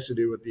really has to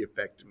do with the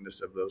effectiveness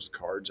of those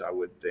cards, I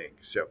would think.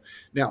 So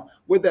now,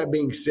 with that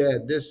being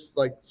said, this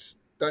like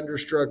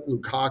Thunderstruck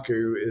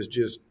Lukaku is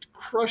just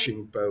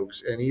crushing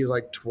folks, and he's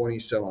like 20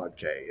 some odd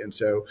K. And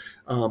so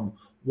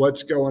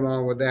what's going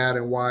on with that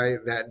and why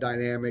that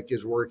dynamic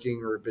is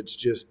working, or if it's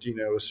just,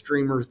 a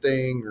streamer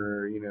thing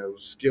or,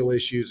 skill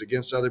issues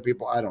against other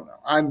people, I don't know.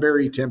 I'm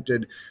very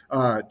tempted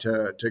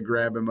to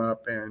grab him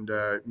up and,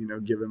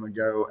 give him a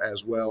go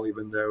as well,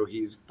 even though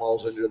he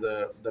falls into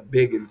the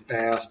big and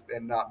fast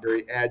and not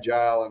very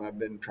agile. And I've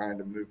been trying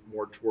to move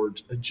more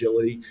towards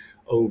agility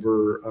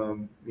over,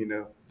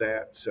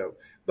 that. So,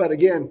 But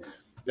again,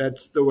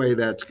 that's the way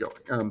that's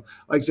going.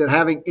 Like I said,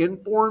 having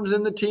informs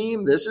in the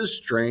team, this is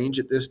strange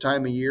at this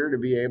time of year to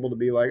be able to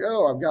be like,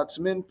 oh, I've got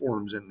some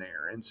informs in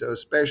there. And so,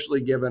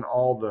 especially given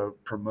all the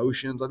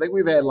promotions, I think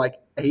we've had like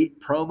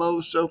 8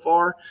 promos so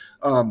far.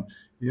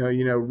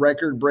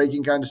 Record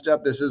breaking kind of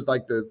stuff. This is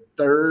like the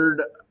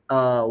third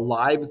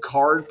live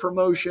card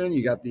promotion.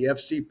 You got the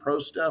FC Pro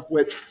stuff,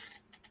 which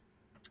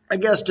I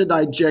guess to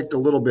dissect a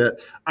little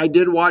bit, I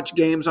did watch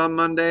games on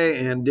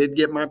Monday and did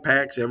get my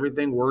packs.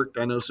 Everything worked.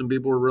 I know some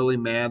people were really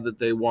mad that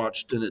they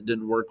watched and it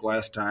didn't work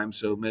last time,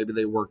 so maybe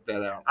they worked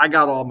that out. I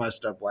got all my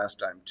stuff last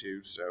time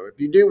too. So if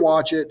you do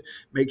watch it,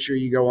 make sure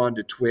you go on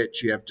to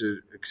Twitch. You have to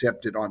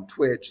accept it on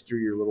Twitch through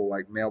your little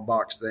like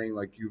mailbox thing,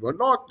 like you've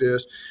unlocked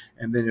this,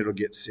 and then it'll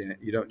get sent.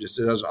 It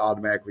doesn't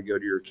automatically go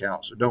to your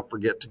account. So don't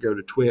forget to go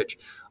to Twitch.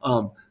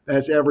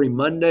 That's every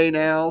Monday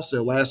now.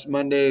 So last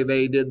Monday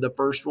they did the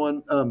first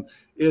one.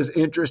 Is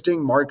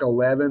interesting. Mark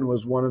 11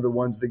 was one of the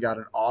ones that got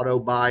an auto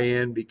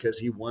buy-in because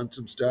he won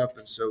some stuff.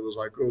 And so it was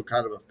like,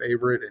 kind of a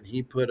favorite. And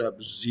he put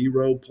up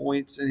 0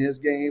 points in his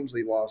games.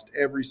 He lost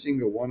every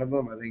single one of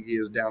them. I think he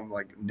is down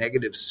like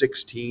negative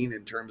 16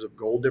 in terms of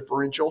goal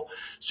differential.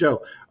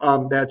 So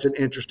that's an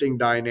interesting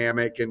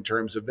dynamic in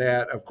terms of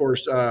that. Of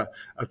course, a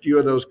few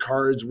of those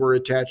cards were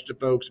attached to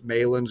folks.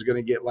 Malin's going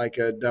to get like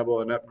a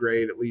double an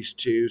upgrade, at least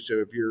 2. So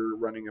if you're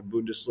running a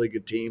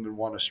Bundesliga team and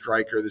want a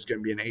striker, there's going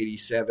to be an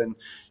 87.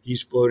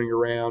 He's floating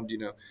around.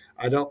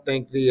 I don't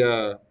think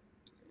again,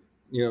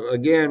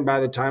 by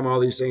the time all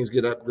these things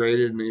get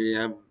upgraded, maybe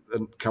have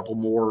a couple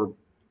more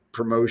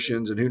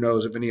promotions, and who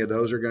knows if any of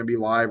those are going to be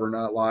live or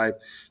not live.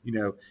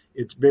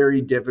 It's very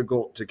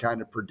difficult to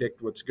kind of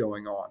predict what's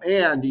going on.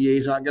 And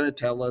EA's not going to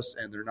tell us,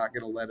 and they're not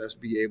going to let us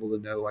be able to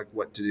know like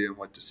what to do and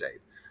what to save.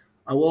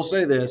 I will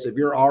say this, if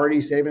you're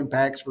already saving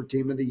packs for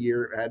Team of the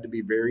Year, it had to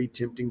be very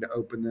tempting to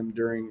open them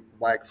during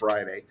Black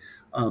Friday.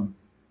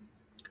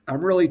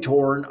 I'm really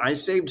torn. I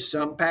saved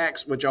some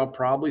packs, which I'll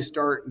probably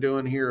start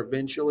doing here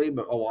eventually,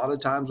 but a lot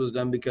of times was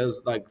done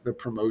because like the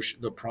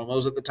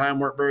promos at the time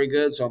weren't very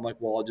good. So I'm like,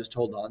 well, I'll just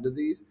hold on to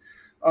these.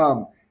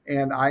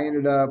 And I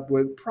ended up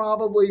with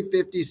probably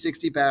 50,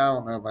 60 packs. I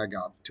don't know if I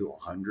got to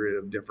 100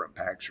 of different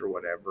packs or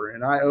whatever.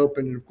 And I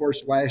opened, and of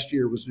course, last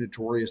year was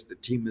notorious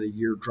that Team of the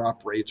Year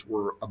drop rates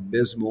were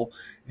abysmal.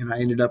 And I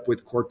ended up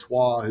with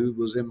Courtois, who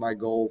was in my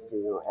goal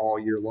for all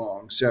year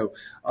long. So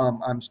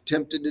I'm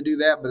tempted to do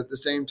that. But at the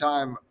same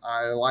time,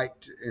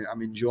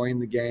 I'm enjoying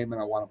the game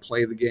and I want to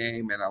play the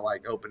game and I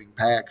like opening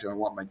packs and I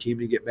want my team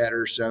to get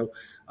better. So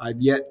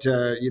I've yet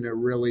to,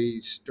 really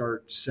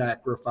start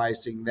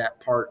sacrificing that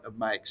part of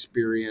my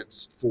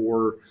experience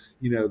for,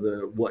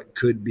 what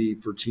could be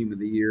for Team of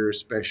the Year,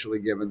 especially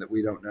given that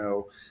we don't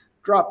know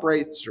drop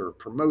rates or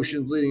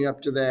promotions leading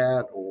up to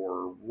that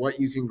or what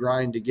you can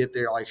grind to get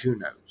there. Like, who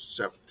knows?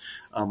 So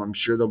I'm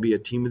sure there'll be a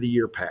Team of the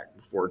Year pack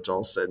before it's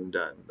all said and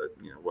done, but,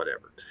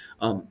 whatever.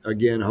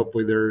 Again,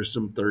 hopefully there's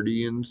some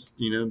 30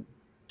 and,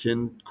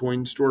 10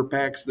 coin store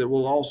packs that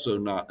will also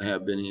not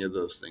have any of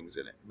those things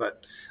in it.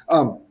 But,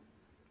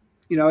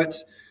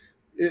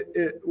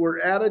 we're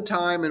at a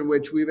time in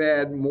which we've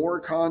had more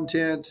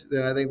content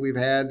than I think we've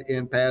had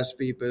in past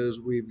FIFAs.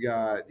 We've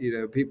got,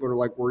 people are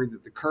like worried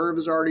that the curve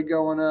is already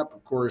going up.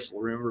 Of course,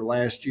 remember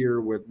last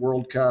year with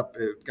World Cup,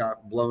 it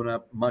got blown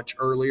up much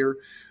earlier.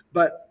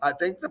 But I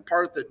think the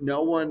part that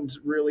no one's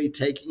really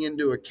taking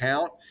into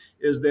account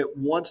is that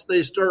once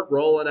they start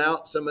rolling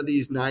out some of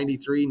these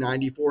 93,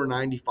 94,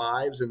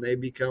 95s, and they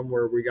become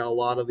where we got a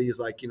lot of these,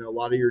 like, a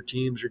lot of your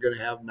teams are going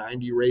to have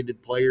 90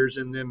 rated players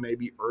in them,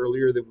 maybe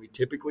earlier than we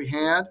typically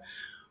had.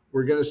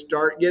 We're going to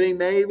start getting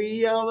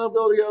maybe, I don't know if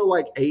they'll go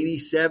like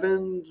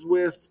 87s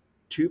with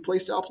 2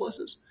 playstyle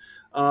pluses.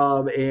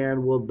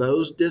 And will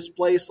those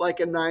displace like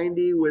a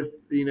 90 with,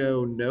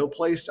 no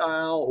play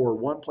style or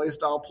 1 play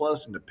style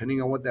plus, and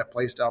depending on what that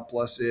play style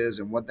plus is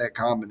and what that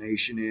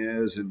combination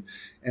is and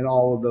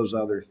all of those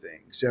other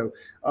things. So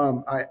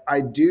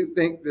I do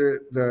think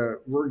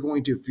we're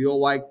going to feel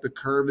like the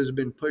curve has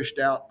been pushed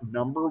out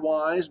number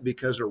wise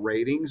because of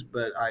ratings,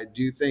 but I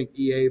do think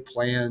EA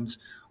plans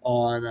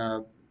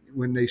on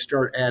when they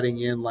start adding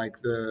in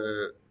like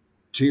the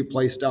 2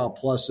 play style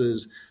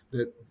pluses,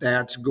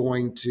 that's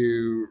going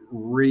to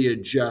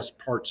readjust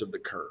parts of the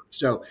curve.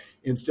 So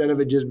instead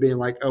of it just being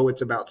like, oh,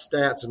 it's about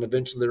stats and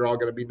eventually they're all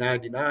going to be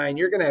 99,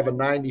 you're going to have a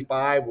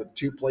 95 with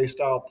 2 play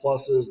style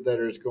pluses that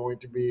is going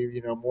to be,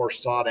 more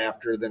sought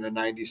after than a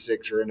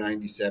 96 or a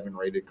 97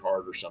 rated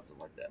card or something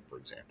like that, for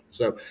example.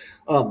 So,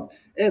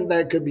 and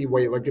that could be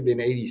it could be an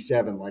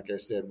 87, like I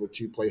said, with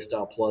 2 play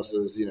style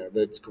pluses,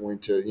 that's going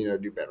to,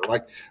 do better.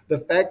 Like the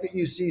fact that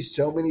you see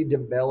so many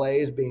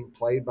Dembélés being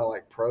played by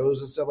like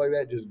pros and stuff like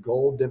that, just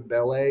gold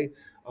Dembélé,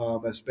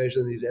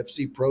 especially in these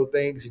FC Pro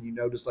things, and you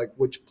notice like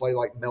which play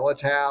like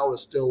Militao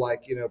is still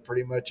like,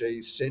 pretty much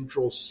a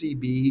central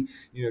CB,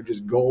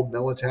 just gold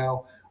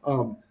Militao.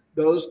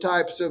 those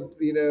types of,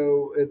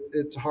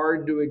 it's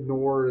hard to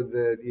ignore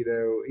that,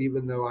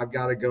 even though I've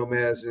got a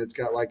Gomez and it's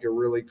got like a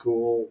really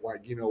cool,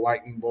 like,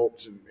 lightning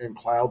bolts and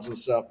clouds and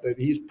stuff, that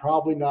he's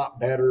probably not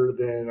better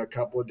than a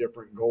couple of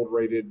different gold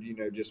rated,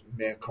 just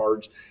meh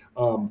cards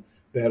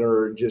that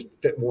are just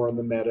fit more in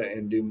the meta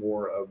and do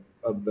more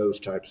of those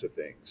types of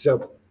things.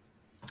 So,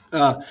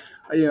 uh,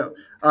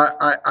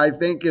 I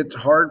think it's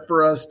hard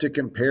for us to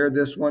compare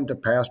this one to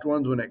past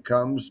ones when it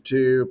comes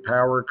to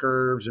power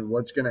curves and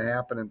what's going to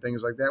happen and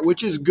things like that,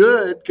 which is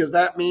good because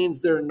that means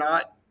they're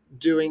not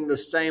doing the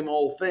same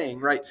old thing,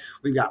 right?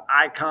 We've got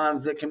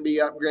icons that can be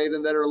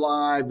upgraded that are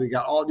live. We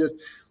got all just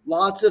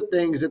lots of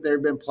things that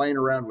they've been playing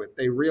around with.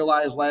 They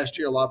realized last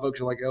year, a lot of folks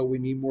are like, oh, we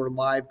need more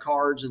live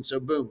cards. And so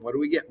boom, what do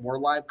we get? More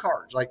live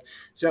cards. Like,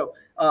 so,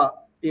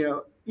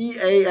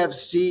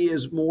 EAFC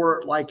is more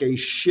like a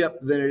ship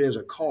than it is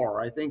a car.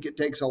 I think it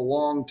takes a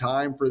long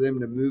time for them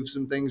to move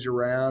some things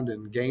around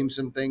and game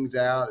some things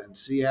out and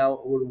see how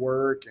it would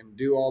work and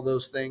do all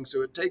those things.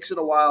 So it takes it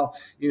a while,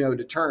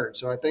 to turn.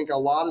 So I think a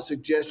lot of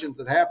suggestions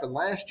that happened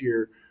last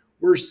year,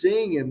 we're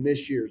seeing in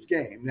this year's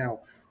game.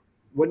 Now,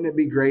 wouldn't it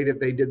be great if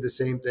they did the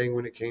same thing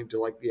when it came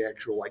to like the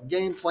actual like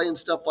gameplay and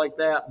stuff like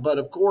that? But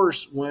of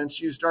course,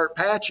 once you start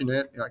patching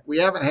it, like we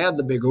haven't had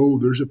the big, oh,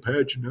 there's a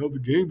patch and now the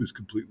game is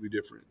completely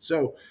different.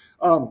 So,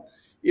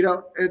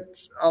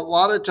 it's a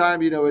lot of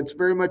time, it's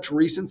very much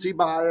recency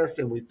bias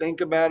and we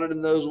think about it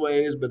in those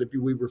ways. But if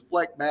we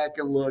reflect back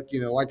and look,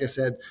 like I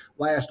said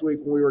last week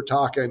when we were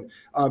talking,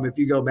 if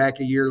you go back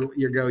a year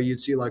ago,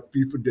 you'd see like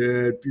FIFA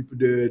dead, FIFA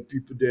dead,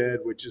 FIFA dead,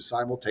 which is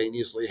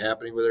simultaneously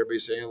happening with everybody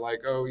saying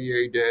like, oh,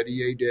 EA dead,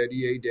 EA dead,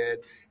 EA dead.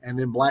 And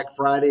then Black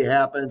Friday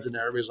happens and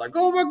everybody's like,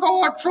 oh my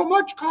God, so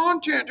much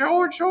content.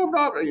 Oh, it's so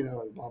blah,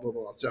 blah, blah,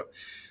 blah. So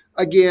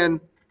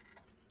again,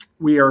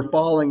 we are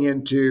falling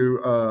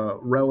into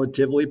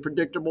relatively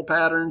predictable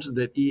patterns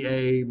that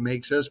EA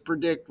makes us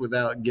predict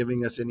without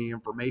giving us any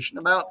information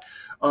about.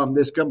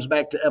 This comes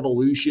back to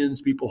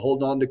evolutions. People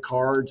hold on to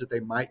cards that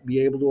they might be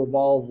able to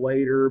evolve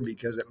later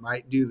because it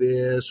might do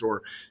this,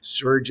 or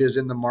surges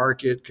in the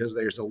market because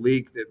there's a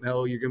leak that,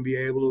 no, you're going to be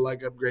able to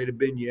like upgrade a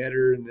Ben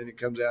Yedder, and then it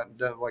comes out and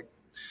does like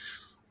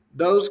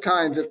those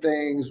kinds of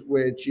things,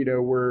 which,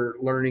 we're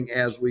learning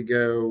as we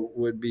go,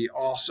 would be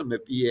awesome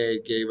if EA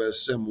gave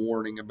us some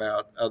warning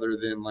about other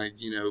than like,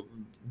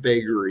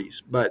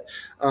 vagaries. But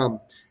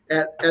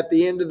at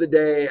the end of the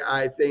day,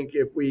 I think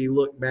if we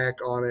look back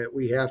on it,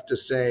 we have to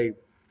say,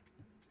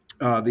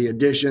 the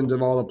additions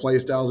of all the play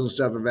styles and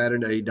stuff have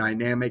added a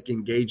dynamic,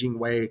 engaging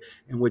way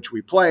in which we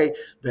play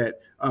that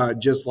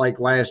just like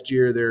last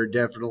year, there are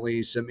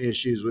definitely some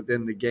issues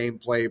within the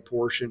gameplay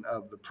portion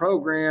of the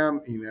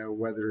program,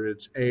 whether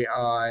it's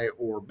AI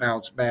or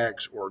bounce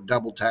backs or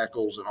double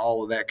tackles and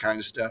all of that kind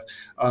of stuff.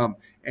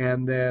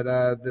 And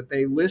that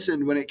they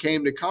listened when it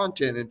came to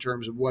content in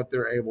terms of what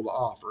they're able to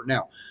offer.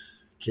 Now,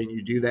 can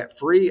you do that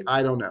free?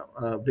 I don't know.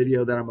 A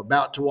video that I'm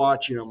about to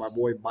watch, my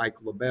boy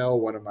Mike LaBelle,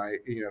 one of my,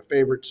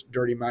 favorites,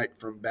 Dirty Mike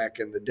from back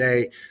in the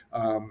day.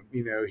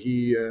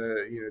 He,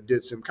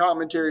 did some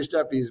commentary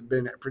stuff. He's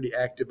been pretty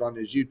active on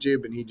his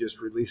YouTube, and he just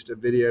released a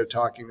video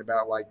talking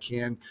about like,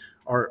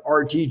 are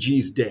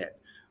RTGs dead?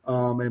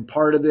 And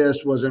part of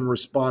this was in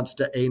response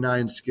to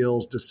A9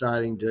 Skills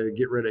deciding to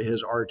get rid of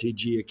his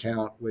RTG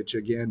account, which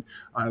again,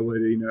 I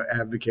would,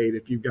 advocate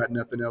if you've got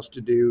nothing else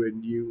to do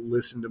and you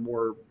listen to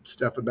more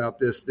stuff about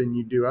this than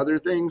you do other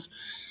things.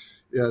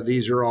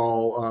 These are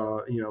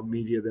all,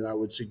 media that I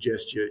would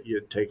suggest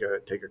you take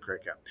a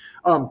crack at.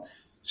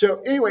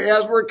 So anyway,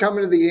 as we're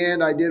coming to the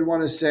end, I did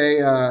want to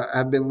say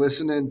I've been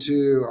listening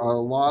to a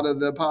lot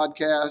of the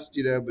podcast,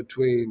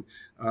 between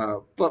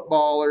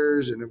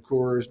footballers and, of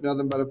course,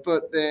 Nothing But a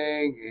Foot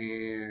Thing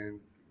and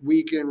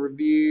Weekend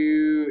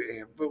Review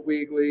and Foot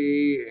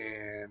Weekly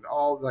and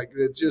all like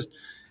it's just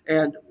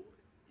and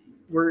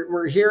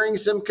we're hearing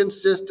some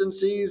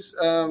consistencies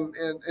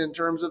in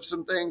terms of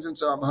some things, and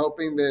so I'm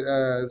hoping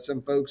that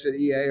some folks at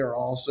EA are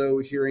also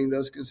hearing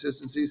those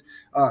consistencies.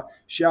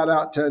 Shout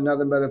out to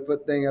Nothing But a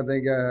Foot Thing. I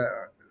think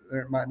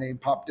my name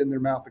popped in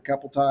their mouth a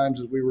couple times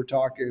as we were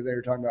talking. They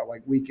were talking about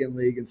like Weekend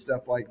League and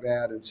stuff like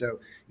that, and so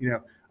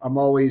I'm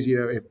always,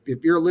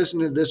 if you're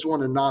listening to this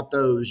one and not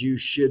those, you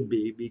should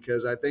be,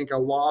 because I think a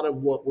lot of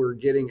what we're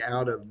getting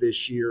out of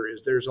this year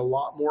is there's a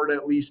lot more to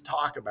at least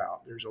talk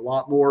about. There's a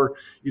lot more,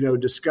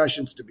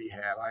 discussions to be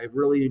had. I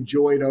really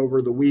enjoyed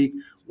over the week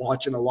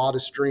watching a lot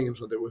of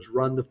streams, whether it was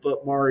Run the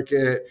Foot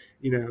Market,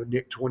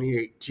 Nick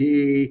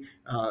 28T,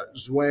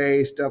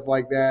 Zway, stuff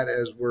like that,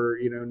 as we're,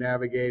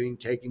 navigating,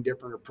 taking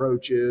different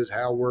approaches,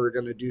 how we're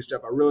going to do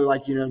stuff. I really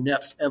like,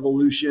 Nep's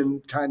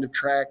evolution kind of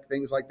track,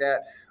 things like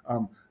that.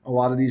 A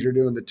lot of these are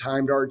doing the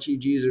timed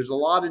RTGs. There's a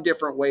lot of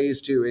different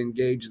ways to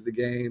engage the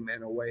game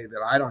in a way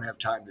that I don't have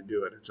time to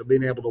do it. And so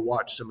being able to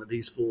watch some of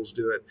these fools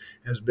do it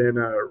has been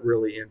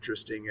really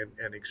interesting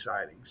and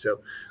exciting.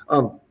 So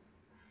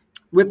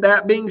with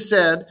that being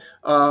said,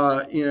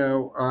 I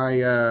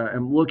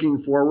am looking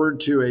forward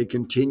to a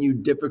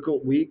continued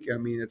difficult week. I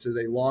mean, it's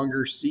a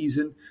longer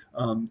season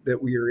that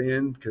we are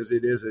in, because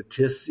it is a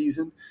tis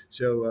season.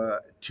 So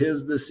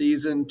tis the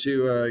season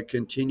to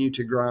continue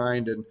to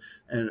grind,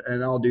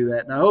 and I'll do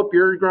that. And I hope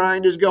your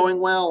grind is going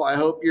well. I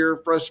hope your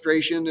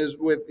frustration is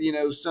with,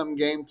 some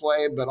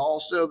gameplay, but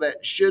also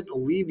that should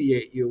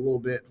alleviate you a little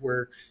bit,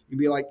 where you'd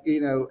be like,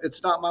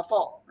 it's not my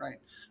fault, right?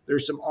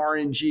 There's some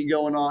RNG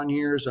going on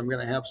here, so I'm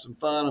going to have some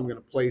fun. I'm going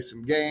to play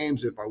some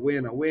games. If I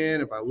win, I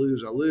win. If I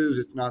lose, I lose.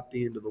 It's not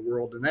the end of the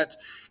world. And that's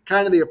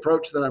kind of the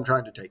approach that I'm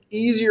trying to take.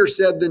 Easier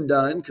said than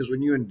done, because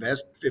when you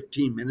invest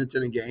 15 minutes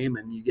in a game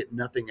and you get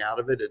nothing out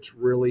of it, it's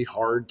really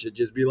hard to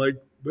just be like,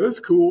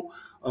 that's cool,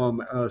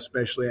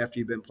 especially after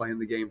you've been playing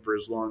the game for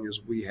as long as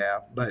we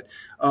have. But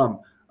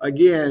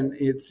again,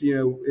 it's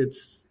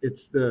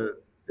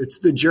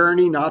the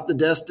journey, not the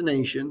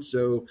destination.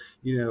 So,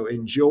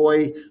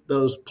 enjoy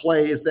those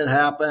plays that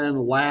happen,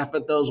 laugh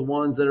at those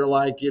ones that are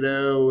like,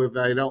 if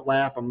I don't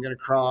laugh, I'm going to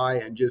cry,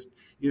 and just,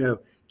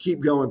 keep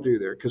going through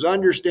there. Because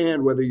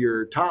understand, whether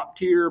you're top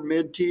tier,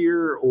 mid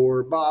tier,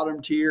 or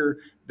bottom tier,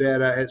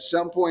 that at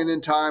some point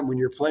in time when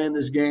you're playing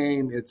this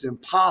game, it's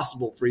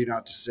impossible for you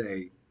not to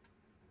say,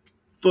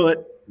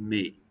 foot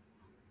me.